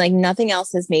what I mean? Like nothing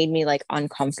else has made me like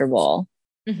uncomfortable,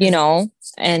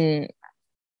 and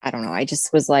I don't know. I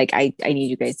just was like, I need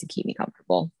you guys to keep me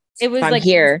comfortable. It was I'm like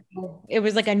here. It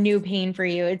was like a new pain for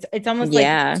you. It's almost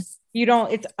like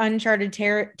it's uncharted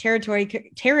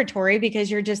territory because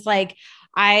you're just like,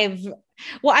 I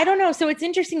don't know. So it's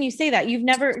interesting you say that.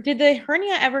 Did the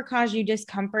hernia ever cause you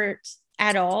discomfort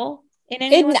at all in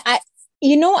any way?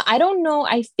 I don't know.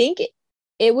 I think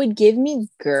it would give me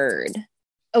GERD.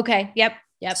 Okay. Yep.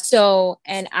 So,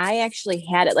 and I actually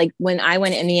had it like when I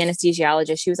went in, the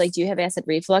anesthesiologist, she was like, do you have acid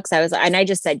reflux? And I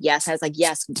just said, yes. I was like,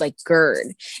 yes, like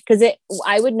GERD. Cause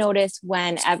I would notice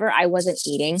whenever I wasn't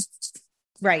eating,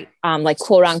 right. Like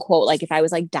quote unquote, like if I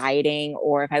was like dieting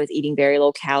or if I was eating very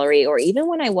low calorie, or even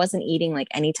when I wasn't eating like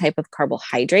any type of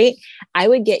carbohydrate, I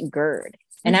would get GERD.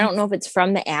 And I don't know if it's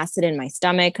from the acid in my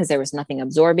stomach because there was nothing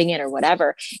absorbing it or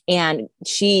whatever. And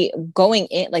she going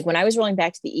in, like when I was rolling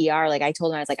back to the ER, like I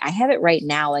told them, I was like, I have it right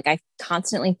now. Like I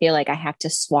constantly feel like I have to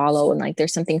swallow and like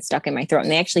there's something stuck in my throat.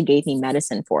 And they actually gave me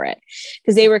medicine for it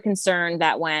because they were concerned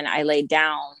that when I laid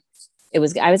down, I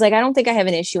was like, I don't think I have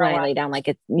an issue when I lay down, like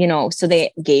it, so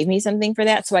they gave me something for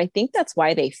that. So I think that's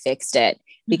why they fixed it.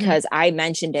 Because I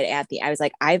mentioned it I was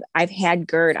like, I've had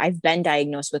GERD. I've been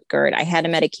diagnosed with GERD. I had a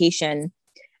medication,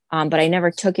 but I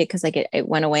never took it because like it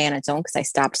went away on its own because I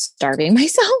stopped starving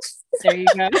myself. There you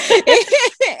go.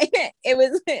 It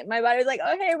was, my body was like,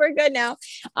 okay, we're good now.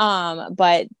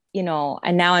 But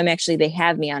and now they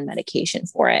have me on medication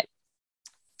for it.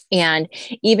 And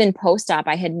even post-op,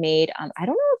 I had made, I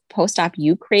don't know if post-op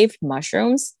you craved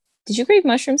mushrooms. Did you crave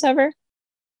mushrooms ever?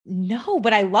 No,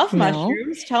 but I love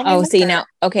mushrooms. Tell me Oh, more. see now.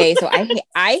 Okay. So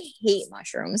I hate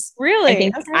mushrooms. Really? I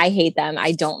think I hate them.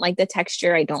 I don't like the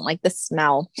texture. I don't like the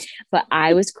smell, but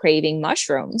I was craving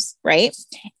mushrooms. Right.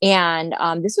 And,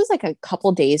 this was like a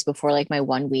couple days before like my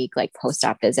 1 week, like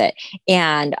post-op visit.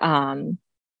 And,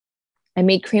 I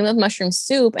made cream of mushroom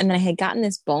soup and then I had gotten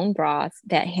this bone broth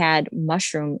that had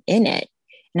mushroom in it.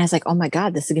 And I was like, oh my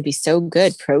God, this is going to be so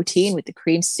good. Protein with the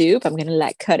cream soup. I'm going to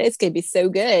let cut it. It's going to be so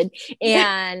good.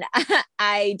 And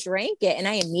I drank it and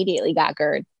I immediately got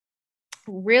GERD.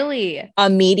 Really?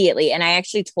 Immediately. And I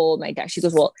actually told my dad, she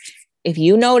goes, well, if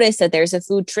you notice that there's a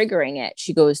food triggering it,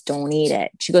 she goes, don't eat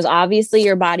it. She goes, obviously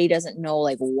your body doesn't know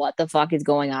like what the fuck is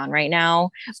going on right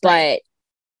now. But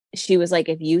she was like,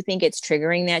 if you think it's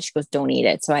triggering that, she goes, don't eat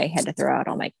it. So I had to throw out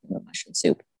all my mushroom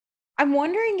soup. I'm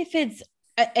wondering if it's,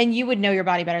 and you would know your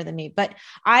body better than me, but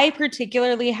I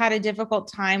particularly had a difficult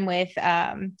time with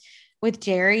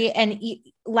dairy and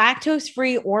lactose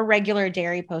free or regular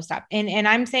dairy post-op. And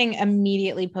I'm saying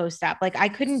immediately post-op, like I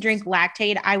couldn't drink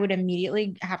lactate. I would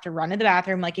immediately have to run to the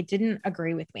bathroom. Like it didn't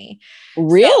agree with me.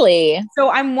 Really? So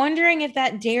I'm wondering if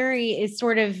that dairy is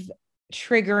sort of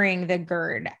triggering the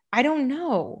GERD. I don't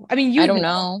know. I mean, I don't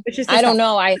know. It's just I don't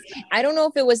know. I don't know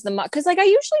if it was because like I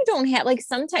usually don't have like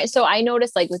sometimes. So I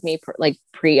noticed like with me like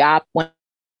pre-op when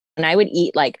I would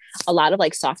eat like a lot of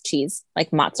like soft cheese,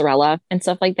 like mozzarella and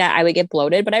stuff like that, I would get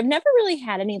bloated, but I've never really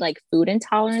had any like food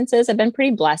intolerances. I've been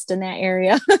pretty blessed in that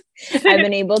area. I've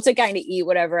been able to kind of eat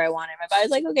whatever I wanted. My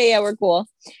body's like, okay, yeah, we're cool.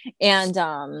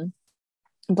 And,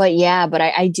 but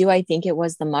I think it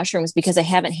was the mushrooms because I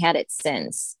haven't had it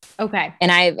since. Okay.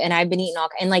 And I've been eating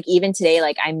and like even today,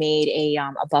 like I made a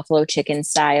buffalo chicken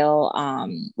style,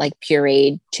 like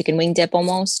pureed chicken wing dip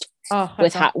almost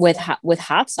with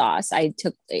hot sauce. I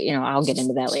took, I'll get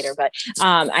into that later, but,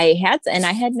 I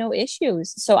had no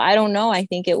issues. So I don't know. I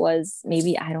think it was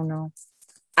maybe, I don't know,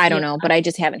 but I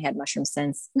just haven't had mushrooms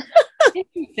since.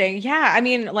 Interesting. Yeah. I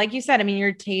mean, like you said,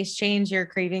 your taste changed, your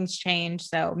cravings changed.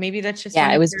 So maybe that's just,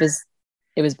 it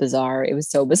was bizarre. It was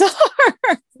so bizarre.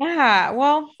 Yeah.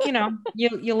 Well,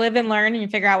 you live and learn and you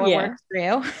figure out what works for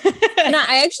you. And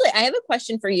I have a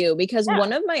question for you because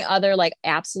one of my other like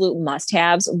absolute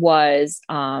must-haves was,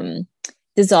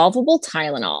 dissolvable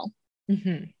Tylenol.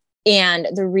 Mm-hmm. And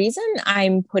the reason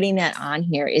I'm putting that on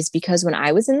here is because when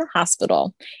I was in the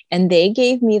hospital and they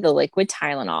gave me the liquid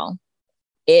Tylenol,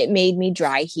 it made me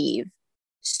dry heave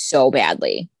so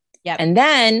badly. Yep. And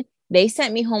then they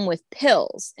sent me home with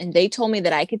pills and they told me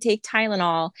that I could take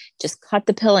Tylenol, just cut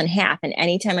the pill in half. And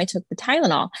anytime I took the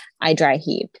Tylenol, I dry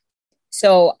heaved.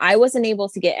 So I wasn't able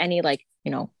to get any like,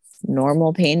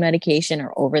 normal pain medication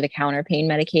or over the counter pain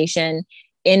medication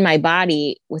in my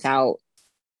body without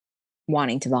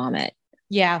wanting to vomit.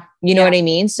 Yeah. You know what I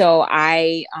mean? So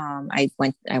I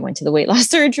went to the weight loss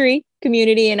surgery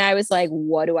community and I was like,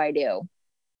 what do I do?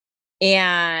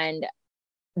 And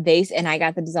I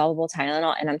got the dissolvable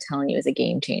Tylenol and I'm telling you, it was a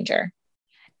game changer.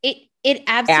 It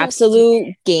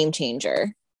absolute game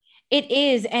changer. It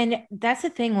is. And that's the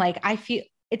thing. Like, I feel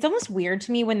it's almost weird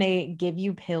to me when they give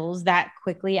you pills that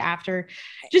quickly after,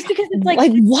 just because it's like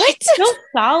what? It's so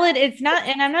solid. It's not,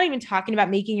 and I'm not even talking about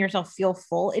making yourself feel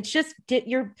full. It's just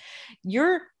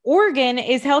your organ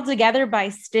is held together by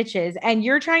stitches and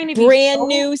you're trying to be brand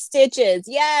new stitches.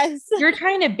 Yes. You're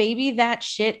trying to baby that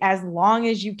shit as long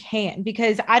as you can,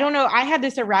 because I don't know. I had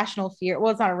this irrational fear.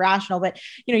 Well, it's not irrational, but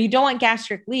you don't want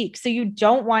gastric leaks. So you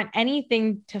don't want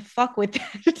anything to fuck with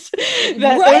that.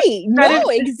 Right. No,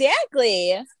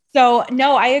 exactly. So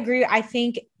no, I agree. I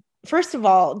think first of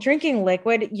all, drinking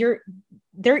liquid,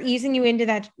 they're easing you into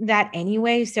that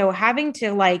anyway. So having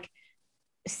to like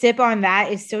sip on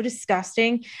that is so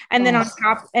disgusting. And then on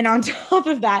top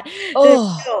of that,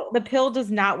 Oh, the pill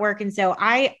does not work. And so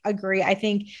I agree. I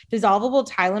think dissolvable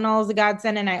Tylenol is a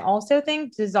godsend. And I also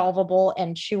think dissolvable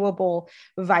and chewable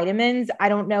vitamins. I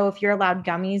don't know if you're allowed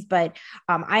gummies, but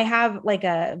I have like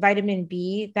a vitamin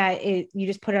B that you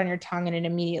just put it on your tongue and it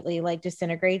immediately like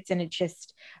disintegrates and it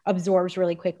just absorbs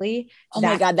really quickly. oh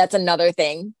my God, that's another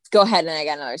thing. Go ahead, and I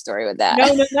got another story with that.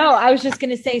 No. I was just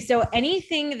going to say, so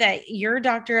anything that your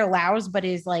doctor allows, but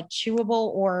is like chewable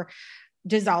or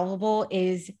dissolvable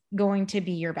is going to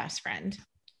be your best friend.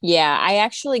 Yeah, I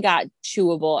actually got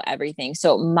chewable everything.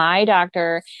 So my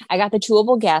doctor, I got the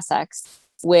chewable Gas X,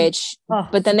 which,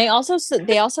 but then they also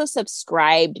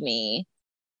subscribed me,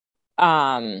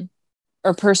 or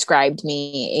prescribed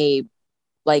me a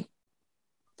like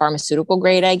pharmaceutical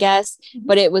grade, I guess,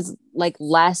 but it was like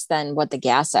less than what the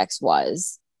Gas X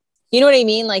was. You know what I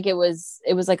mean? Like it was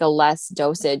like a less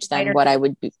dosage than what I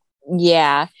would be.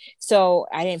 Yeah. So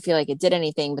I didn't feel like it did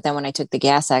anything, but then when I took the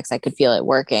Gas X, I could feel it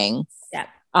working. Yeah.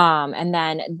 And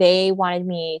then they wanted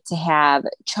me to have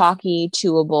chalky,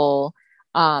 chewable,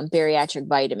 bariatric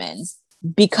vitamins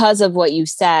because of what you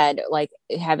said, like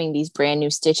having these brand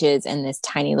new stitches and this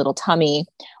tiny little tummy.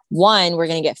 One, we're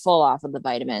going to get full off of the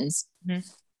vitamins. Mm-hmm.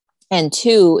 And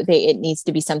two, it needs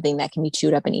to be something that can be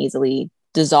chewed up and easily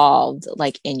dissolved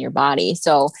like in your body.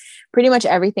 So pretty much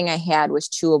everything I had was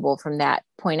chewable from that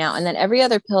point out. And then every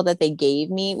other pill that they gave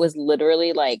me was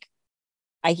literally like,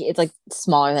 it's like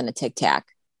smaller than a Tic Tac.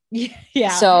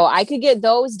 Yeah. So I could get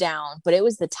those down, but it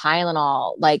was the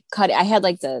Tylenol, like I had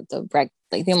like like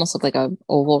they almost look like a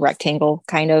oval rectangle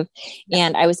kind of.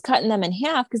 And I was cutting them in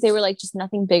half because they were like just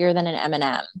nothing bigger than an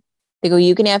M&M. They go,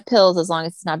 you can have pills as long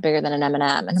as it's not bigger than an M&M.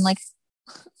 And I'm like,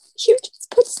 you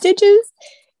just put stitches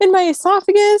in my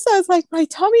esophagus. I was like, my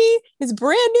tummy is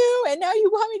brand new. And now you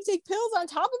want me to take pills on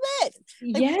top of it?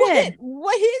 Like,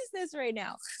 what is this right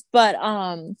now? But,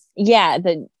 but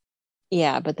the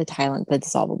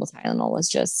dissolvable Tylenol was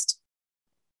just,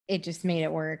 it just made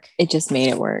it work.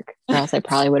 Or else I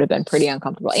probably would have been pretty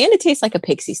uncomfortable. And it tastes like a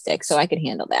pixie stick, so I could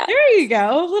handle that. There you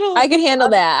go. I could handle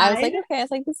that. I was like, okay. I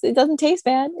was like, it doesn't taste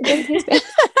bad. It doesn't taste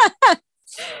bad.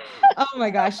 Oh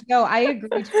my gosh. No, I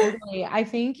agree totally. I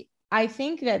think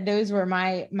that those were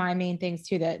my main things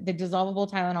too, the dissolvable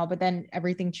Tylenol, but then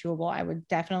everything chewable, I would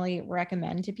definitely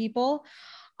recommend to people.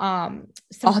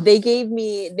 They gave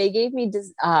me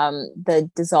the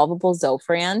dissolvable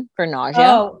Zofran for nausea.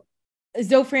 Oh,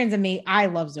 Zofran's amazing. I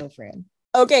love Zofran.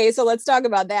 Okay, so let's talk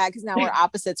about that because now we're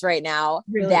opposites right now.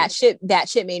 Really? That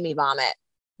shit made me vomit.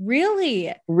 Really?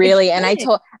 And I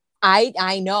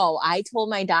know. I told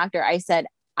my doctor, I said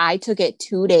I took it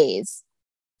 2 days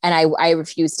and I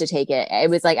refused to take it. It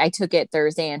was like I took it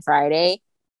Thursday and Friday.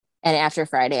 And after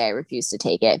Friday, I refused to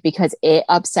take it because it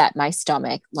upset my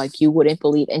stomach like you wouldn't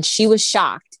believe. And she was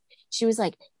shocked. She was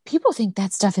like, people think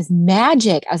that stuff is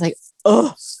magic. I was like,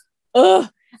 ugh.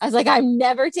 I was like, I'm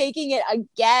never taking it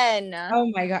again.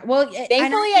 Oh my God. Well,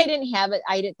 thankfully I didn't have it.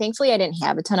 Thankfully I didn't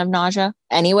have a ton of nausea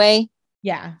anyway.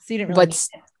 Yeah. So you didn't really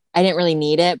I didn't really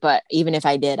need it, but even if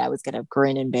I did, I was going to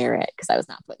grin and bear it because I was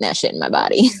not putting that shit in my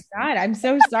body. Oh my God, I'm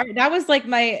so sorry. That was like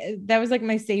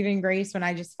my saving grace when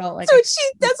I just felt like. So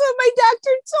that's what my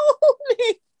doctor told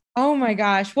me. Oh my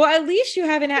gosh. Well, at least you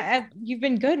you've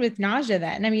been good with nausea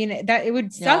then. I mean, that it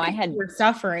would suck if you were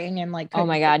suffering and like. Oh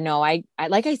my God. No, I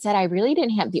like I said, I really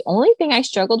didn't have, the only thing I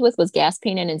struggled with was gas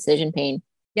pain and incision pain.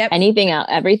 Yep.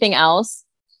 Everything else,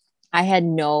 I had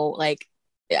no, like,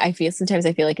 sometimes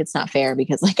I feel like it's not fair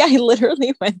because like I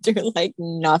literally went through like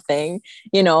nothing,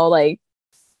 like.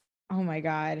 Oh my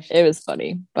gosh. It was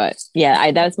funny, but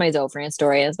yeah, that's my Zofran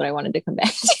story is what I wanted to come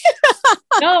back to.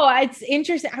 No, it's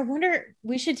interesting. I wonder,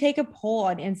 we should take a poll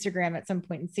on Instagram at some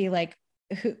point and see like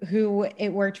who it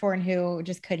worked for and who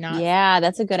just could not. Yeah,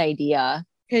 that's a good idea.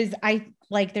 Because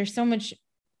there's so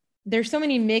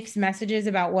many mixed messages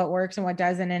about what works and what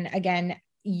doesn't. And again,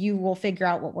 you will figure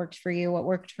out what worked for you. What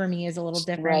worked for me is a little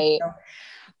different. Right. So,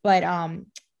 but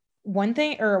one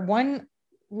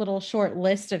little short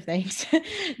list of things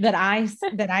that I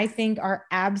think are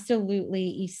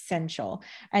absolutely essential,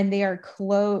 and they are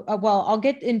clothes. Well, I'll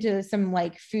get into some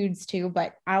like foods too,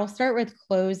 but I'll start with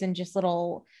clothes and just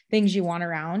little things you want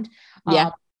around.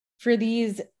 Yeah. For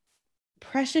these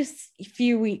precious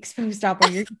few weeks post-op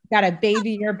where you got to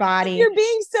baby your body. You're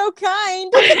being so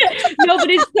kind. No, but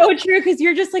it's so true because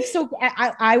you're just like so.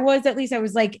 I was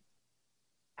like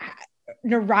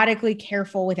neurotically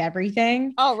careful with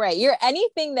everything. Oh, right. You're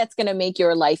anything that's going to make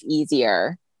your life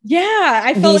easier. Yeah.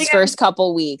 I felt these first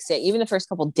couple weeks, even the first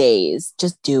couple days,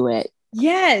 just do it.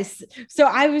 Yes. So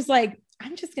I was like,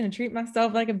 I'm just going to treat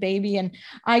myself like a baby. And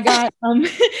I got,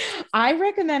 I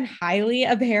recommend highly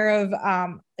a pair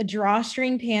of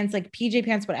drawstring pants, like PJ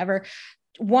pants, whatever,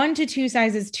 1 to 2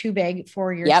 sizes too big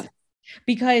for your, Yep.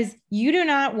 because you do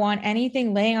not want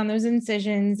anything laying on those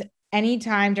incisions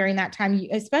anytime during that time,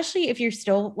 especially if you're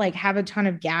still like have a ton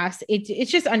of gas.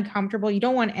 It's just uncomfortable. You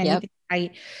don't want anything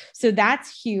tight. So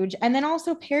that's huge. And then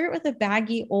also pair it with a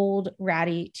baggy old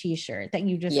ratty t-shirt that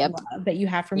you just love, that you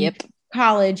have from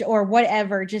college or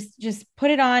whatever. Just put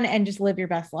it on and just live your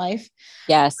best life.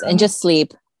 Yes. And just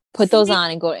sleep. Put those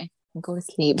on and go to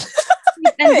sleep.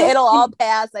 It'll all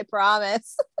pass, I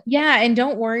promise. Yeah, and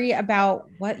don't worry about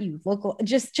what you look like.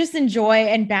 Just enjoy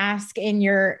and bask in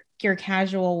your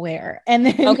casual wear. And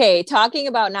then okay, talking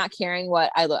about not caring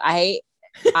what I look, I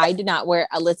did not wear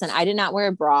I did not wear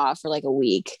a bra for like a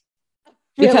week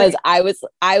because really?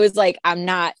 I was like, I'm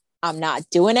not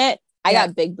doing it. I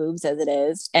got big boobs as it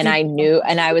is. And I knew,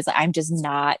 and I was like,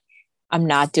 I'm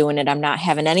not doing it. I'm not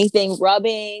having anything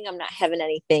rubbing. I'm not having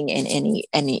anything in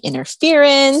any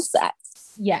interference.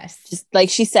 Yes. Just like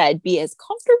she said, be as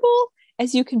comfortable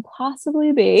as you can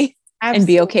possibly be. Absolutely. And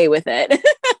be okay with it.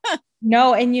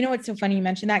 No. And you know, what's so funny you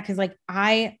mentioned that. Cause like,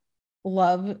 I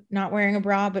love not wearing a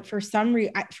bra, but for some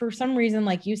reason,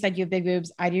 like you said, you have big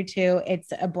boobs. I do too.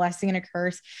 It's a blessing and a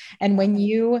curse. And when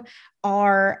you've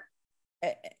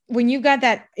got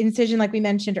that incision, like we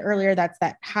mentioned earlier, that's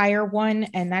that higher one.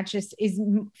 And that just is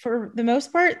for the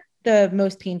most part, the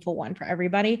most painful one for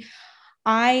everybody.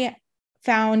 I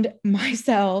found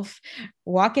myself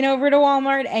walking over to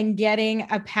Walmart and getting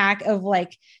a pack of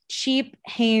like cheap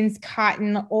Hanes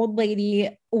cotton old lady,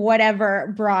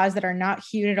 whatever bras that are not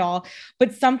cute at all,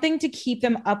 but something to keep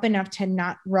them up enough to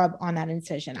not rub on that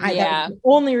incision. That was the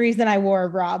only reason I wore a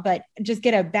bra, but just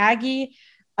get a baggy,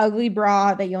 ugly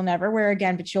bra that you'll never wear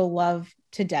again, but you'll love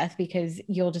to death because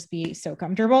you'll just be so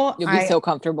comfortable. You'll be so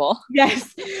comfortable.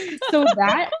 Yes. So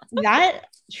that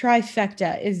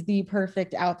trifecta is the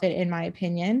perfect outfit in my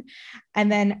opinion.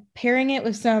 And then pairing it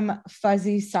with some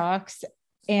fuzzy socks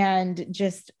and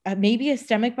just maybe a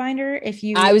stomach binder.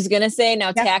 I was going to say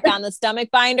now tack on the stomach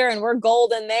binder and we're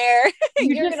golden there.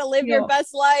 You're going to live your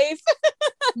best life.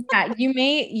 Yeah. You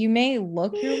may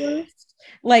look your worst.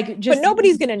 Like just, but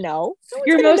nobody's going to know.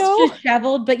 You're most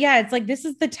disheveled, but yeah, it's like, this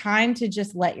is the time to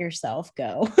just let yourself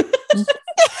go.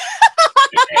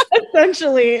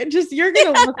 Essentially, just you're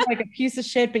going to look like a piece of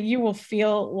shit, but you will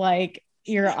feel like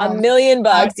you're $1 million.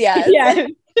 Yes. Yes.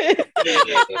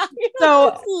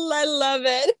 So I love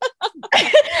it.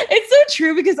 It's so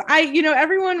true because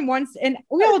everyone wants, and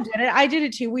we all did it. I did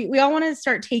it too. We all want to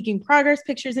start taking progress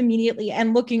pictures immediately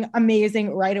and looking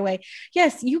amazing right away.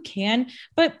 Yes, you can,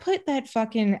 but put that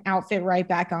fucking outfit right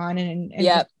back on and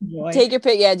take your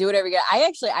pick. Yeah. Do whatever you get.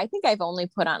 I think I've only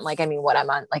put on what I'm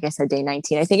on, like I said, day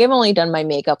 19. I think I've only done my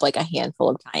makeup like a handful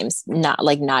of times.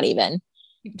 Not even.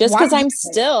 Just because I'm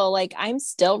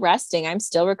still resting. I'm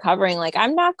still recovering. Like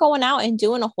I'm not going out and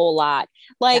doing a whole lot.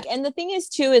 And the thing is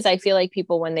too, is I feel like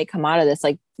people, when they come out of this,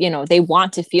 they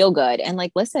want to feel good. And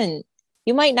listen,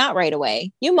 you might not right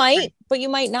away. You might, but you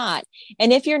might not.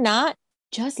 And if you're not,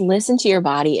 just listen to your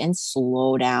body and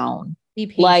slow down. Be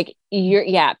patient.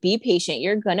 Be patient.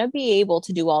 You're going to be able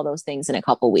to do all those things in a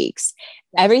couple weeks.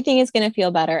 Yes. Everything is going to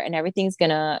feel better and everything's going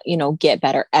to, get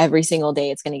better every single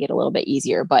day. It's going to get a little bit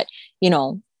easier, but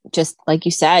just like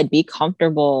you said, be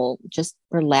comfortable, just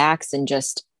relax and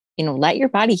just, let your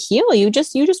body heal. You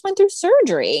just went through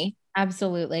surgery.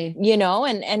 Absolutely.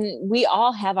 And we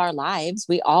all have our lives.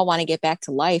 We all want to get back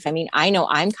to life. I mean, I know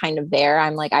I'm kind of there.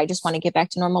 I'm like, I just want to get back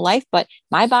to normal life, but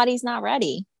my body's not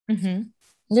ready. Mm-hmm.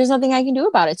 There's nothing I can do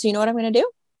about it. So you know what I'm going to do?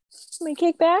 I'm going to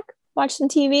kick back, watch some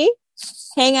TV,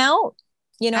 hang out,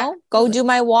 go do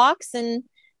my walks and,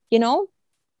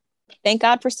 thank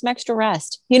God for some extra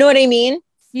rest. You know what I mean?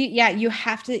 You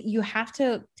have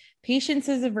to, patience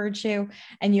is a virtue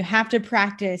and you have to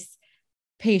practice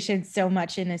patience so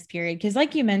much in this period. Because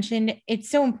like you mentioned, it's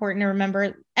so important to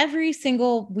remember every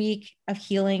single week of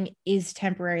healing is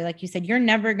temporary. Like you said, you're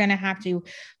never going to have to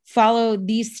follow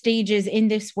these stages in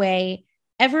this way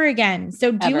ever again.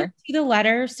 So do it to the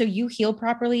letter so you heal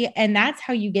properly. And that's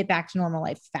how you get back to normal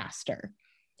life faster.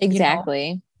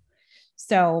 Exactly.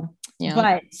 So,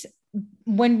 but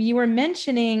when you were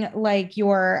mentioning like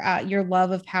your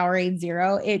love of Powerade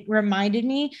Zero, it reminded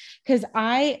me because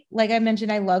like I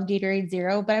mentioned, I love Gatorade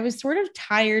Zero, but I was sort of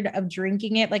tired of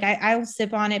drinking it. Like I'll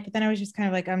sip on it, but then I was just kind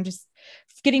of like, I'm just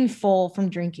getting full from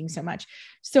drinking so much.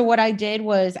 So what I did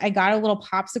was I got a little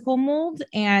popsicle mold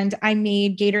and I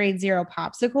made Gatorade Zero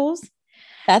popsicles.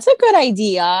 That's a good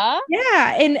idea.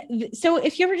 Yeah. And so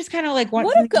if you ever just kind of like want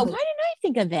What a something, good, why didn't I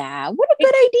think of that? What a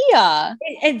good idea.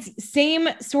 it's same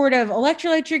sort of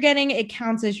electrolytes you're getting. It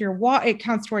counts as your water. It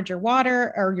counts towards your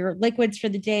water or your liquids for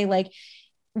the day. Like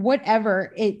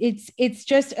whatever. It's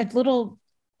just a little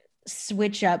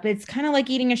switch up. It's kind of like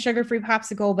eating a sugar-free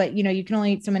popsicle, but you can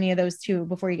only eat so many of those too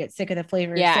before you get sick of the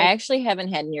flavor. Yeah, So I actually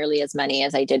haven't had nearly as many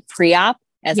as I did pre-op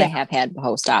as I yeah, have had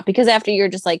post-op because after you're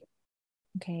just like,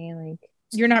 okay, like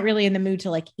you're not really in the mood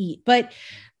to like eat. But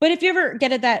if you ever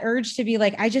get at that urge to be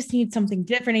like, I just need something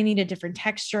different, I need a different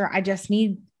texture, I just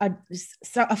need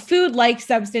a food like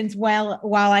substance while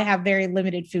I have very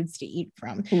limited foods to eat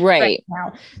from right right.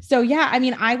 now. So yeah, I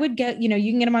mean, I would get, you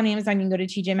can get them on Amazon, you can go to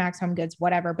TJ Maxx, Home Goods,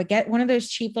 whatever, but get one of those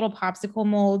cheap little popsicle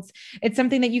molds. It's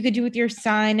something that you could do with your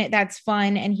son. That's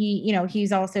fun. And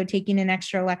he's also taking in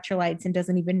extra electrolytes and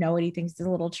doesn't even know it. He thinks it's a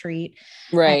little treat.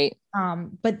 Right.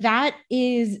 But that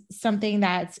is something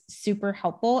that's super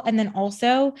helpful. And then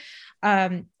also,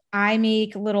 I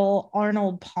make little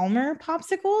Arnold Palmer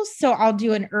popsicles. So I'll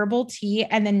do an herbal tea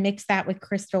and then mix that with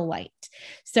Crystal Light.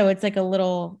 So it's like a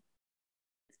little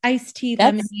iced tea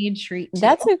lemonade treat too.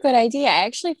 That's a good idea. I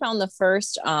actually found the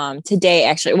first today,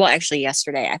 actually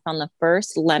yesterday, I found the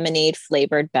first lemonade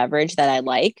flavored beverage that I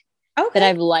like that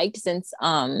I've liked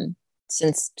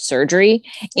since surgery.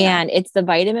 Yeah. And it's the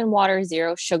vitamin water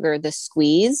zero sugar, the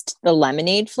squeezed, the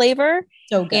lemonade flavor.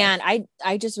 So good. And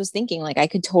I just was thinking like I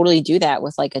could totally do that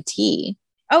with like a tea.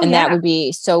 Oh, and yeah. that would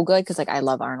be so good because like I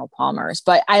love Arnold Palmer's,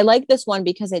 but I like this one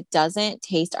because it doesn't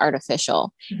taste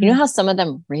artificial. Mm-hmm. You know how some of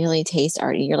them really taste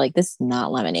arty? You're like, this is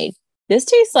not lemonade. This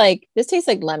tastes like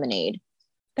lemonade.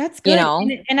 That's good.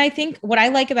 And I think what I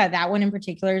like about that one in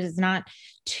particular is it's not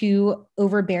too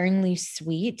overbearingly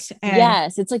sweet. And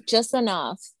yes, it's like just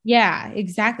enough. Yeah,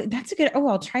 exactly. That's a good. Oh,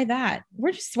 I'll try that.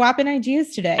 We're just swapping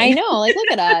ideas today. I know. Like,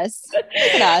 look at us. Look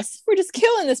at us. We're just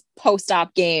killing this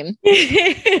post-op game.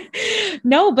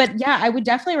 No, but yeah, I would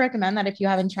definitely recommend that if you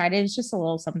haven't tried it. It's just a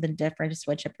little something different to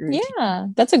switch up your routine. Yeah,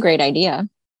 that's a great idea.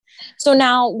 So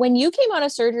now when you came out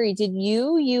of surgery, did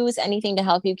you use anything to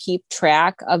help you keep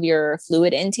track of your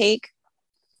fluid intake?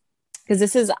 Because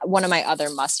this is one of my other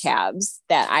must-haves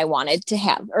that I wanted to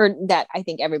have, or that I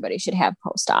think everybody should have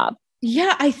post-op.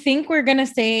 Yeah, I think we're going to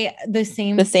say the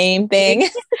same thing.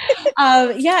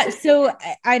 Yeah. So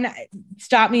I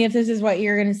stop me if this is what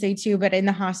you're going to say too, but in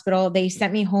the hospital, they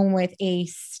sent me home with a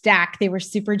stack. They were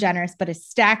super generous, but a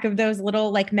stack of those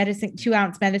little like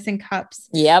 2-ounce medicine cups.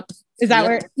 Yep. Is that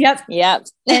where? Yep. Yep.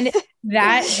 And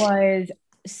that was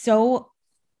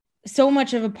so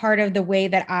much of a part of the way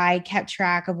that I kept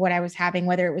track of what I was having,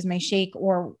 whether it was my shake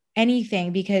or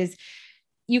anything, because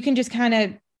you can just kind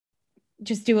of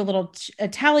just do a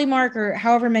tally mark or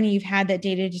however many you've had that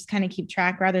day to just kind of keep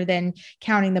track rather than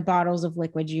counting the bottles of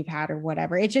liquids you've had or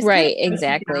whatever. It just right.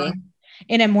 Exactly.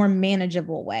 In a more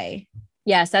manageable way.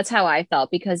 Yes, that's how I felt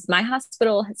because my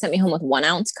hospital had sent me home with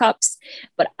 1-ounce cups,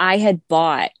 but I had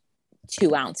bought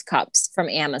 2-ounce cups from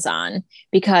Amazon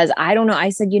because I don't know. I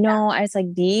said, I was like,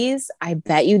 I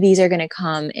bet you these are going to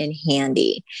come in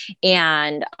handy.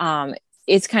 And,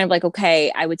 it's kind of like,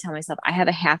 okay, I would tell myself I have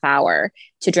a half hour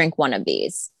to drink one of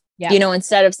these,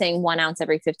 instead of saying 1 ounce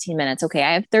every 15 minutes. Okay.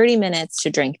 I have 30 minutes to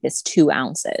drink this 2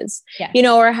 ounces,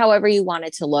 or however you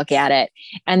wanted to look at it.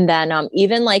 And then,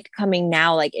 even like coming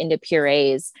now, like into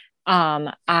purees,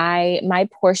 my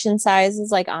portion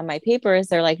sizes, like on my papers,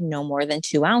 they're like no more than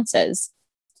 2 ounces.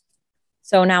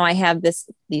 So now I have this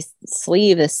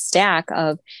stack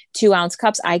of 2-ounce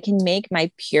cups. I can make my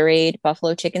pureed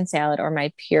buffalo chicken salad or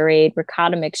my pureed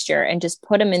ricotta mixture and just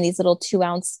put them in these little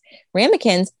 2-ounce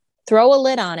ramekins, throw a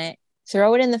lid on it,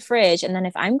 throw it in the fridge. And then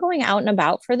if I'm going out and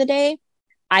about for the day,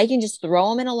 I can just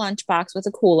throw them in a lunchbox with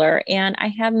a cooler and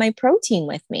I have my protein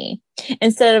with me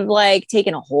instead of like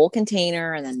taking a whole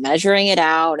container and then measuring it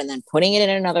out and then putting it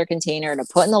in another container to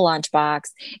put in the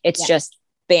lunchbox. It's just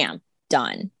bam,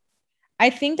 done. I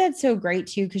think that's so great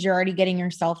too, because you're already getting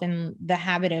yourself in the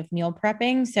habit of meal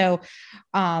prepping. So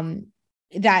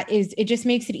it just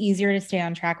makes it easier to stay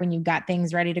on track when you've got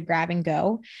things ready to grab and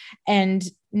go. And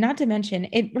not to mention,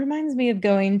 it reminds me of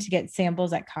going to get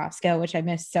samples at Costco, which I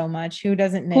miss so much. Who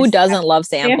doesn't love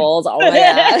samples? Oh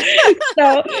my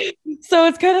God. So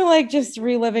it's kind of like just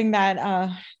reliving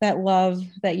that love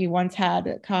that you once had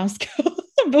at Costco.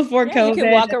 Before COVID. You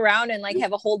can walk around and like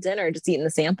have a whole dinner just eating the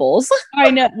samples.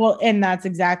 I know. Well, and that's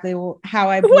exactly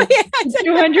how I blew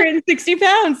 260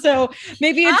 pounds. So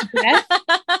maybe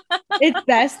it's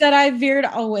best that I veered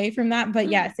away from that. But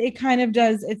yes, it kind of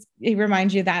does. It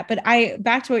reminds you of that. But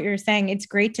back to what you're saying, it's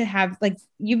great to have, like,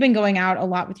 you've been going out a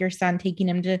lot with your son, taking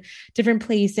him to different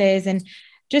places and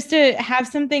just to have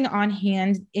something on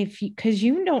hand because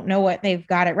you don't know what they've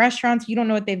got at restaurants, you don't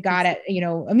know what they've got at,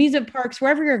 amusement parks,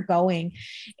 wherever you're going.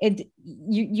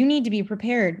 You need to be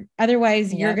prepared.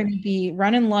 Otherwise, you're going to be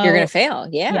running low. You're going to fail.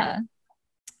 Yeah.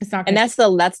 It's not and that's the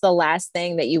last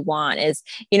thing that you want is,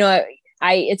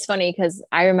 it's funny because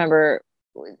I remember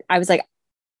I was like,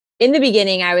 in the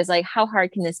beginning, I was like, how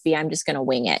hard can this be? I'm just going to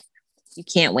wing it. You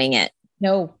can't wing it.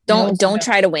 No, don't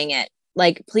try to wing it.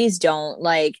 Like, please don't.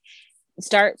 Like,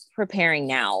 start preparing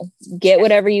now. Get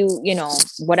whatever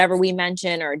whatever we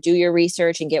mention, or do your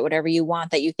research and get whatever you want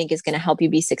that you think is going to help you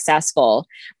be successful.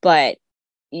 But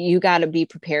you got to be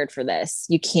prepared for this.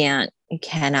 You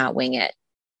cannot wing it.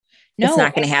 No, it's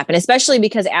not going to happen, especially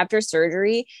because after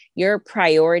surgery, your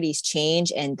priorities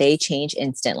change and they change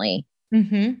instantly.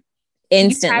 Mm-hmm.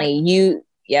 Instantly.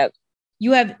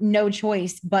 You have no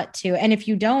choice but to. And if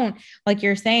you don't, like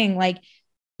you're saying, like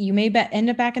you may end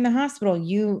up back in the hospital.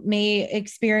 You may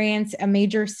experience a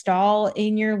major stall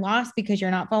in your loss because you're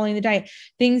not following the diet,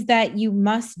 things that you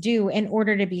must do in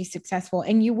order to be successful.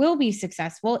 And you will be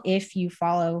successful if you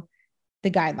follow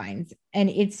the guidelines. And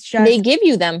it's just, they give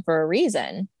you them for a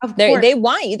reason. They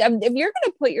want you. If you're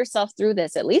going to put yourself through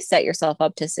this, at least set yourself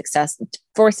up to success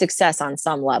on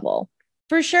some level.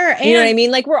 For sure. And you know what I mean?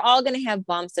 Like, we're all going to have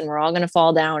bumps and we're all going to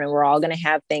fall down and we're all going to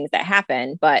have things that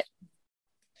happen, but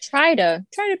try to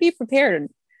be prepared.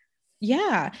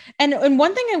 Yeah. And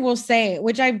one thing I will say,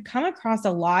 which I've come across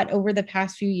a lot over the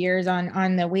past few years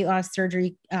on the weight loss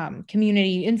surgery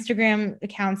community, Instagram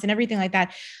accounts and everything like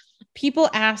that, people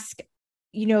ask,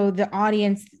 the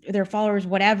audience, their followers,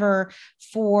 whatever,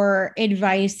 for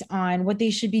advice on what they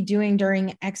should be doing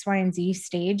during X, Y, and Z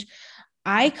stage.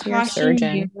 I caution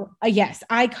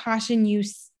you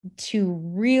to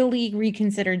really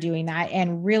reconsider doing that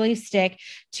and really stick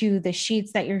to the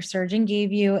sheets that your surgeon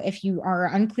gave you. If you are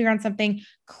unclear on something,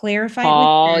 clarify.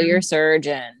 Call your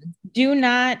surgeon. Do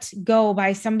not go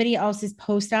by somebody else's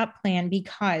post-op plan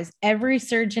because every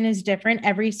surgeon is different.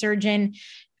 Every surgeon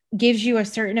gives you a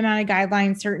certain amount of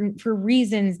guidelines, for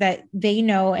reasons that they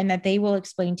know and that they will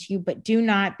explain to you, but do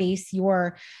not base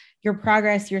your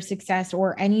progress, your success,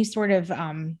 or any sort of,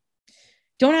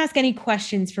 don't ask any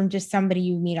questions from just somebody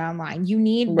you meet online. You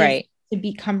need to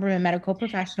become from a medical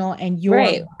professional, and you're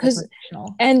a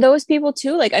professional. And those people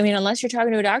too, like, I mean, unless you're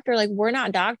talking to a doctor, like, we're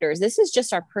not doctors. This is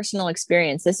just our personal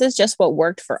experience. This is just what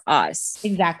worked for us.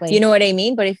 Exactly. You know what I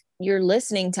mean? But if you're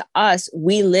listening to us,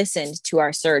 we listened to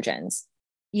our surgeons.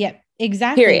 Yep,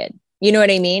 exactly. Period. You know what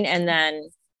I mean? And then,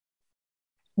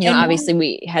 obviously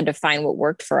we had to find what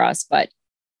worked for us, but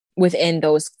within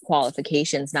those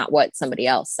qualifications, not what somebody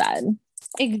else said.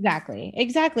 Exactly.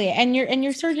 And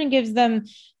your surgeon gives them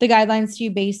the guidelines to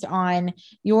you based on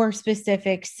your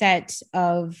specific set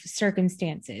of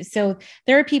circumstances. So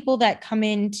there are people that come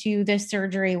into this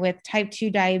surgery with type 2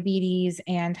 diabetes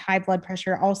and high blood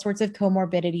pressure, all sorts of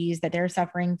comorbidities that they're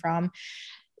suffering from.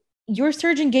 Your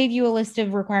surgeon gave you a list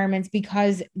of requirements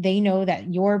because they know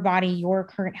that your body, your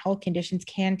current health conditions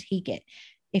can take it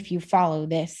if you follow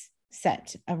this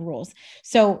set of rules.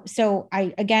 So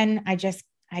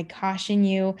I caution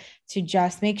you to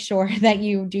just make sure that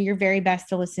you do your very best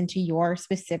to listen to your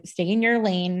specific, stay in your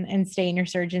lane and stay in your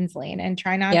surgeon's lane, and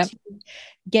try not to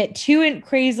get too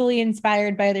crazily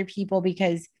inspired by other people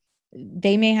because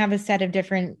they may have a set of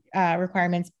different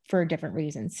requirements for different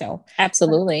reasons. So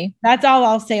absolutely. That's all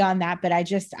I'll say on that. But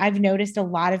I've noticed a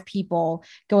lot of people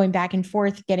going back and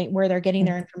forth, getting where they're getting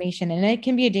their information, and it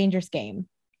can be a dangerous game.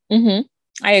 Mm-hmm.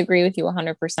 I agree with you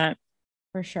 100%.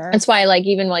 For sure. That's why, like,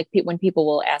 even like when people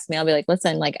will ask me, I'll be like,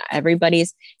 listen, like,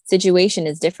 everybody's situation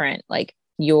is different. Like,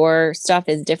 your stuff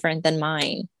is different than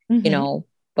mine,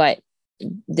 but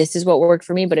this is what worked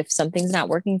for me. But if something's not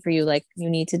working for you, like, you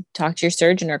need to talk to your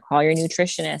surgeon or call your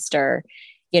nutritionist or,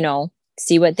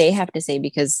 see what they have to say,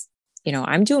 because,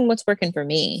 I'm doing what's working for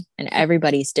me, and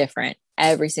everybody's different.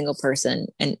 Every single person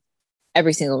and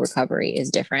every single recovery is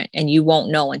different, and you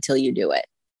won't know until you do it.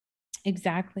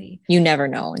 Exactly. You never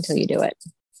know until you do it.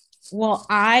 Well,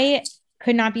 I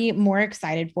could not be more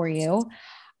excited for you.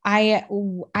 I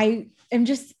am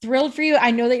just thrilled for you. I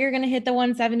know that you're going to hit the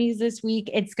 170s this week.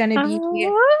 It's going to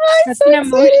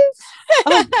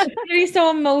be so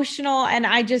emotional. And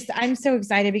I'm so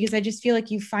excited because I just feel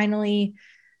like you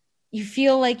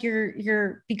feel like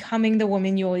you're becoming the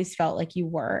woman you always felt like you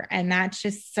were. And that's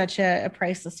just such a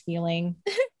priceless feeling.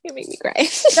 You make me cry.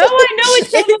 No, I know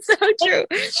it's so true.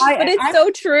 It's so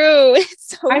true. It's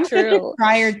so I'm true. such a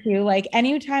crier too. Like,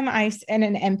 anytime and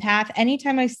an empath,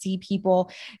 anytime I see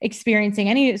people experiencing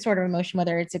any sort of emotion,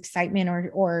 whether it's excitement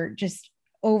or just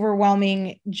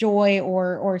overwhelming joy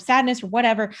or sadness or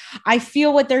whatever, I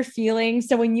feel what they're feeling.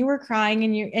 So when you were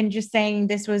crying and just saying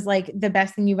this was like the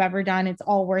best thing you've ever done, it's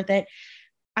all worth it.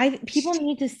 People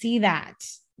need to see that.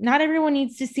 Not everyone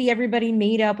needs to see everybody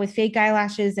made up with fake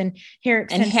eyelashes and hair and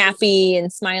extensions. happy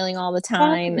and smiling all the All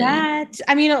time. And that.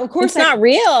 I mean, of course, it's not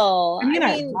real.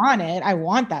 I want it. I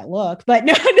want that look, but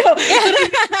no, no.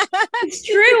 It's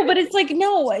true, but it's like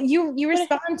no. You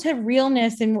respond to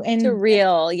realness and to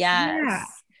real, yes. Yeah.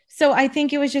 So I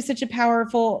think it was just such a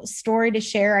powerful story to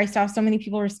share. I saw so many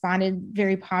people responded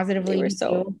very positively.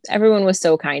 Everyone was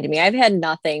so kind to me. I've had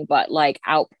nothing but like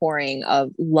outpouring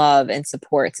of love and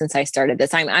support since I started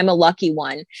this. I'm a lucky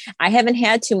one. I haven't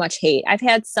had too much hate. I've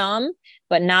had some,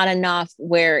 but not enough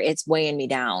where it's weighing me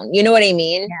down. You know what I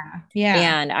mean? Yeah.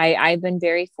 Yeah. And I've been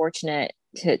very fortunate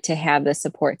to have the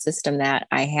support system that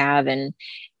I have. And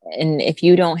if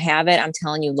you don't have it, I'm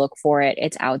telling you, look for it.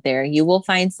 It's out there. You will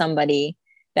find somebody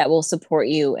that will support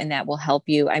you and that will help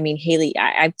you. I mean, Haley,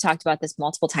 I've talked about this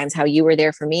multiple times, how you were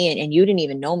there for me and you didn't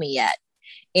even know me yet.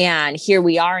 And here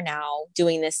we are now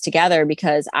doing this together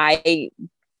because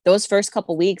those first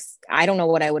couple weeks, I don't know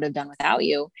what I would have done without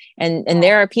you. And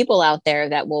there are people out there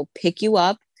that will pick you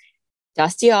up,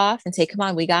 dust you off and say, come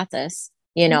on, we got this,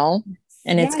 you know,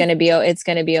 and it's going to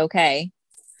be okay.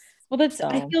 Well, I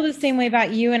feel the same way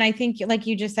about you. And I think, like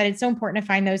you just said, it's so important to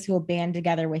find those who will band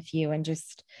together with you and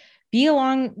just be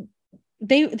along.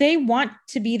 They want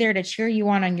to be there to cheer you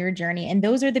on your journey. And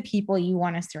those are the people you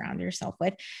want to surround yourself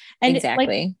with. And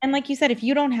exactly. Like you said, if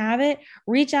you don't have it,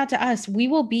 reach out to us. We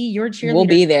will be your cheerleader. We'll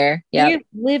be there. Yeah. We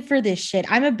live for this shit.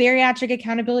 I'm a bariatric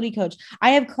accountability coach.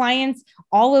 I have clients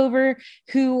all over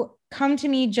who come to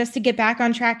me just to get back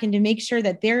on track and to make sure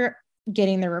that they're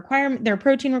getting their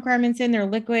protein requirements in, their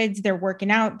liquids, they're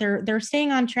working out, they're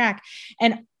staying on track.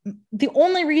 And the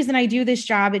only reason I do this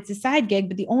job, it's a side gig,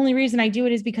 but the only reason I do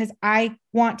it is because I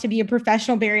want to be a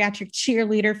professional bariatric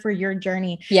cheerleader for your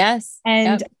journey. Yes.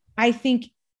 And I think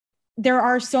there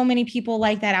are so many people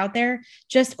like that out there.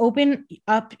 Just open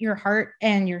up your heart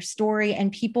and your story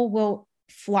and people will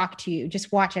flock to you.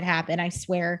 Just watch it happen. I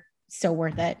swear. So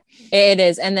worth it. It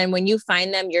is. And then when you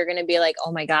find them, you're going to be like,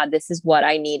 oh my God, this is what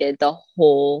I needed the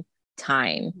whole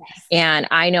time. Yes. And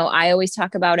I know I always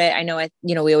talk about it. I know,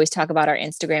 we always talk about our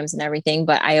Instagrams and everything,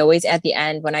 but I always, at the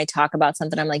end, when I talk about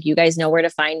something, I'm like, you guys know where to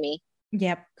find me.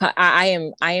 Yep.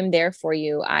 I am there for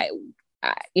you.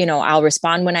 I'll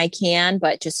respond when I can,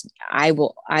 but I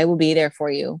will be there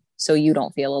for you. So you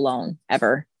don't feel alone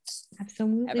ever.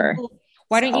 Absolutely. Ever. Well,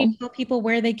 why don't you tell people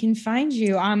where they can find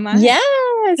you online? Yeah.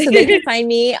 So they can find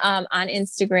me on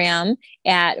Instagram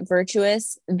at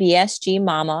virtuous VSG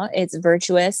mama. It's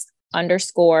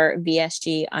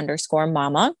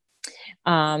virtuous_VSG_mama.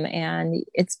 And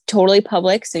it's totally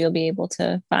public. So you'll be able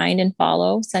to find and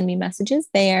send me messages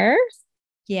there.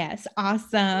 Yes.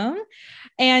 Awesome.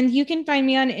 And you can find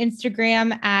me on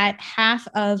Instagram at half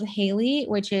of Haley,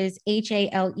 which is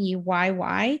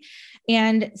HALEYY.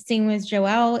 And same with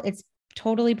Joelle. It's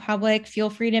totally public. Feel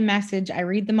free to message. I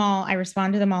read them all. I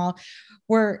respond to them all.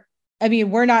 We're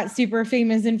not super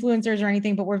famous influencers or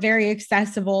anything, but we're very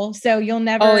accessible. So you'll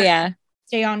never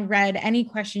stay on red. Any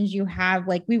questions you have,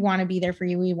 like, we want to be there for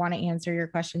you. We want to answer your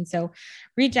questions. So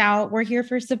reach out. We're here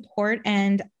for support.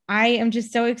 And I am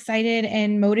just so excited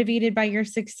and motivated by your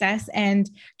success and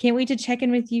can't wait to check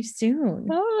in with you soon.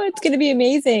 Oh, it's going to be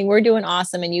amazing. We're doing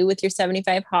awesome. And you with your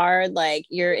 75 hard, like,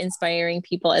 you're inspiring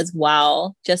people as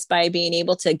well, just by being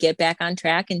able to get back on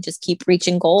track and just keep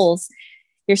reaching goals.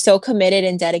 You're so committed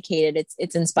and dedicated.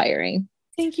 It's inspiring.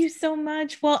 Thank you so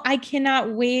much. Well, I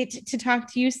cannot wait to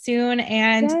talk to you soon.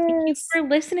 And thank you for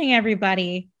listening,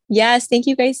 everybody. Yes. Thank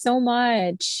you guys so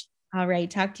much. All right.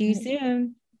 Talk to you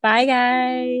soon. Bye,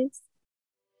 guys.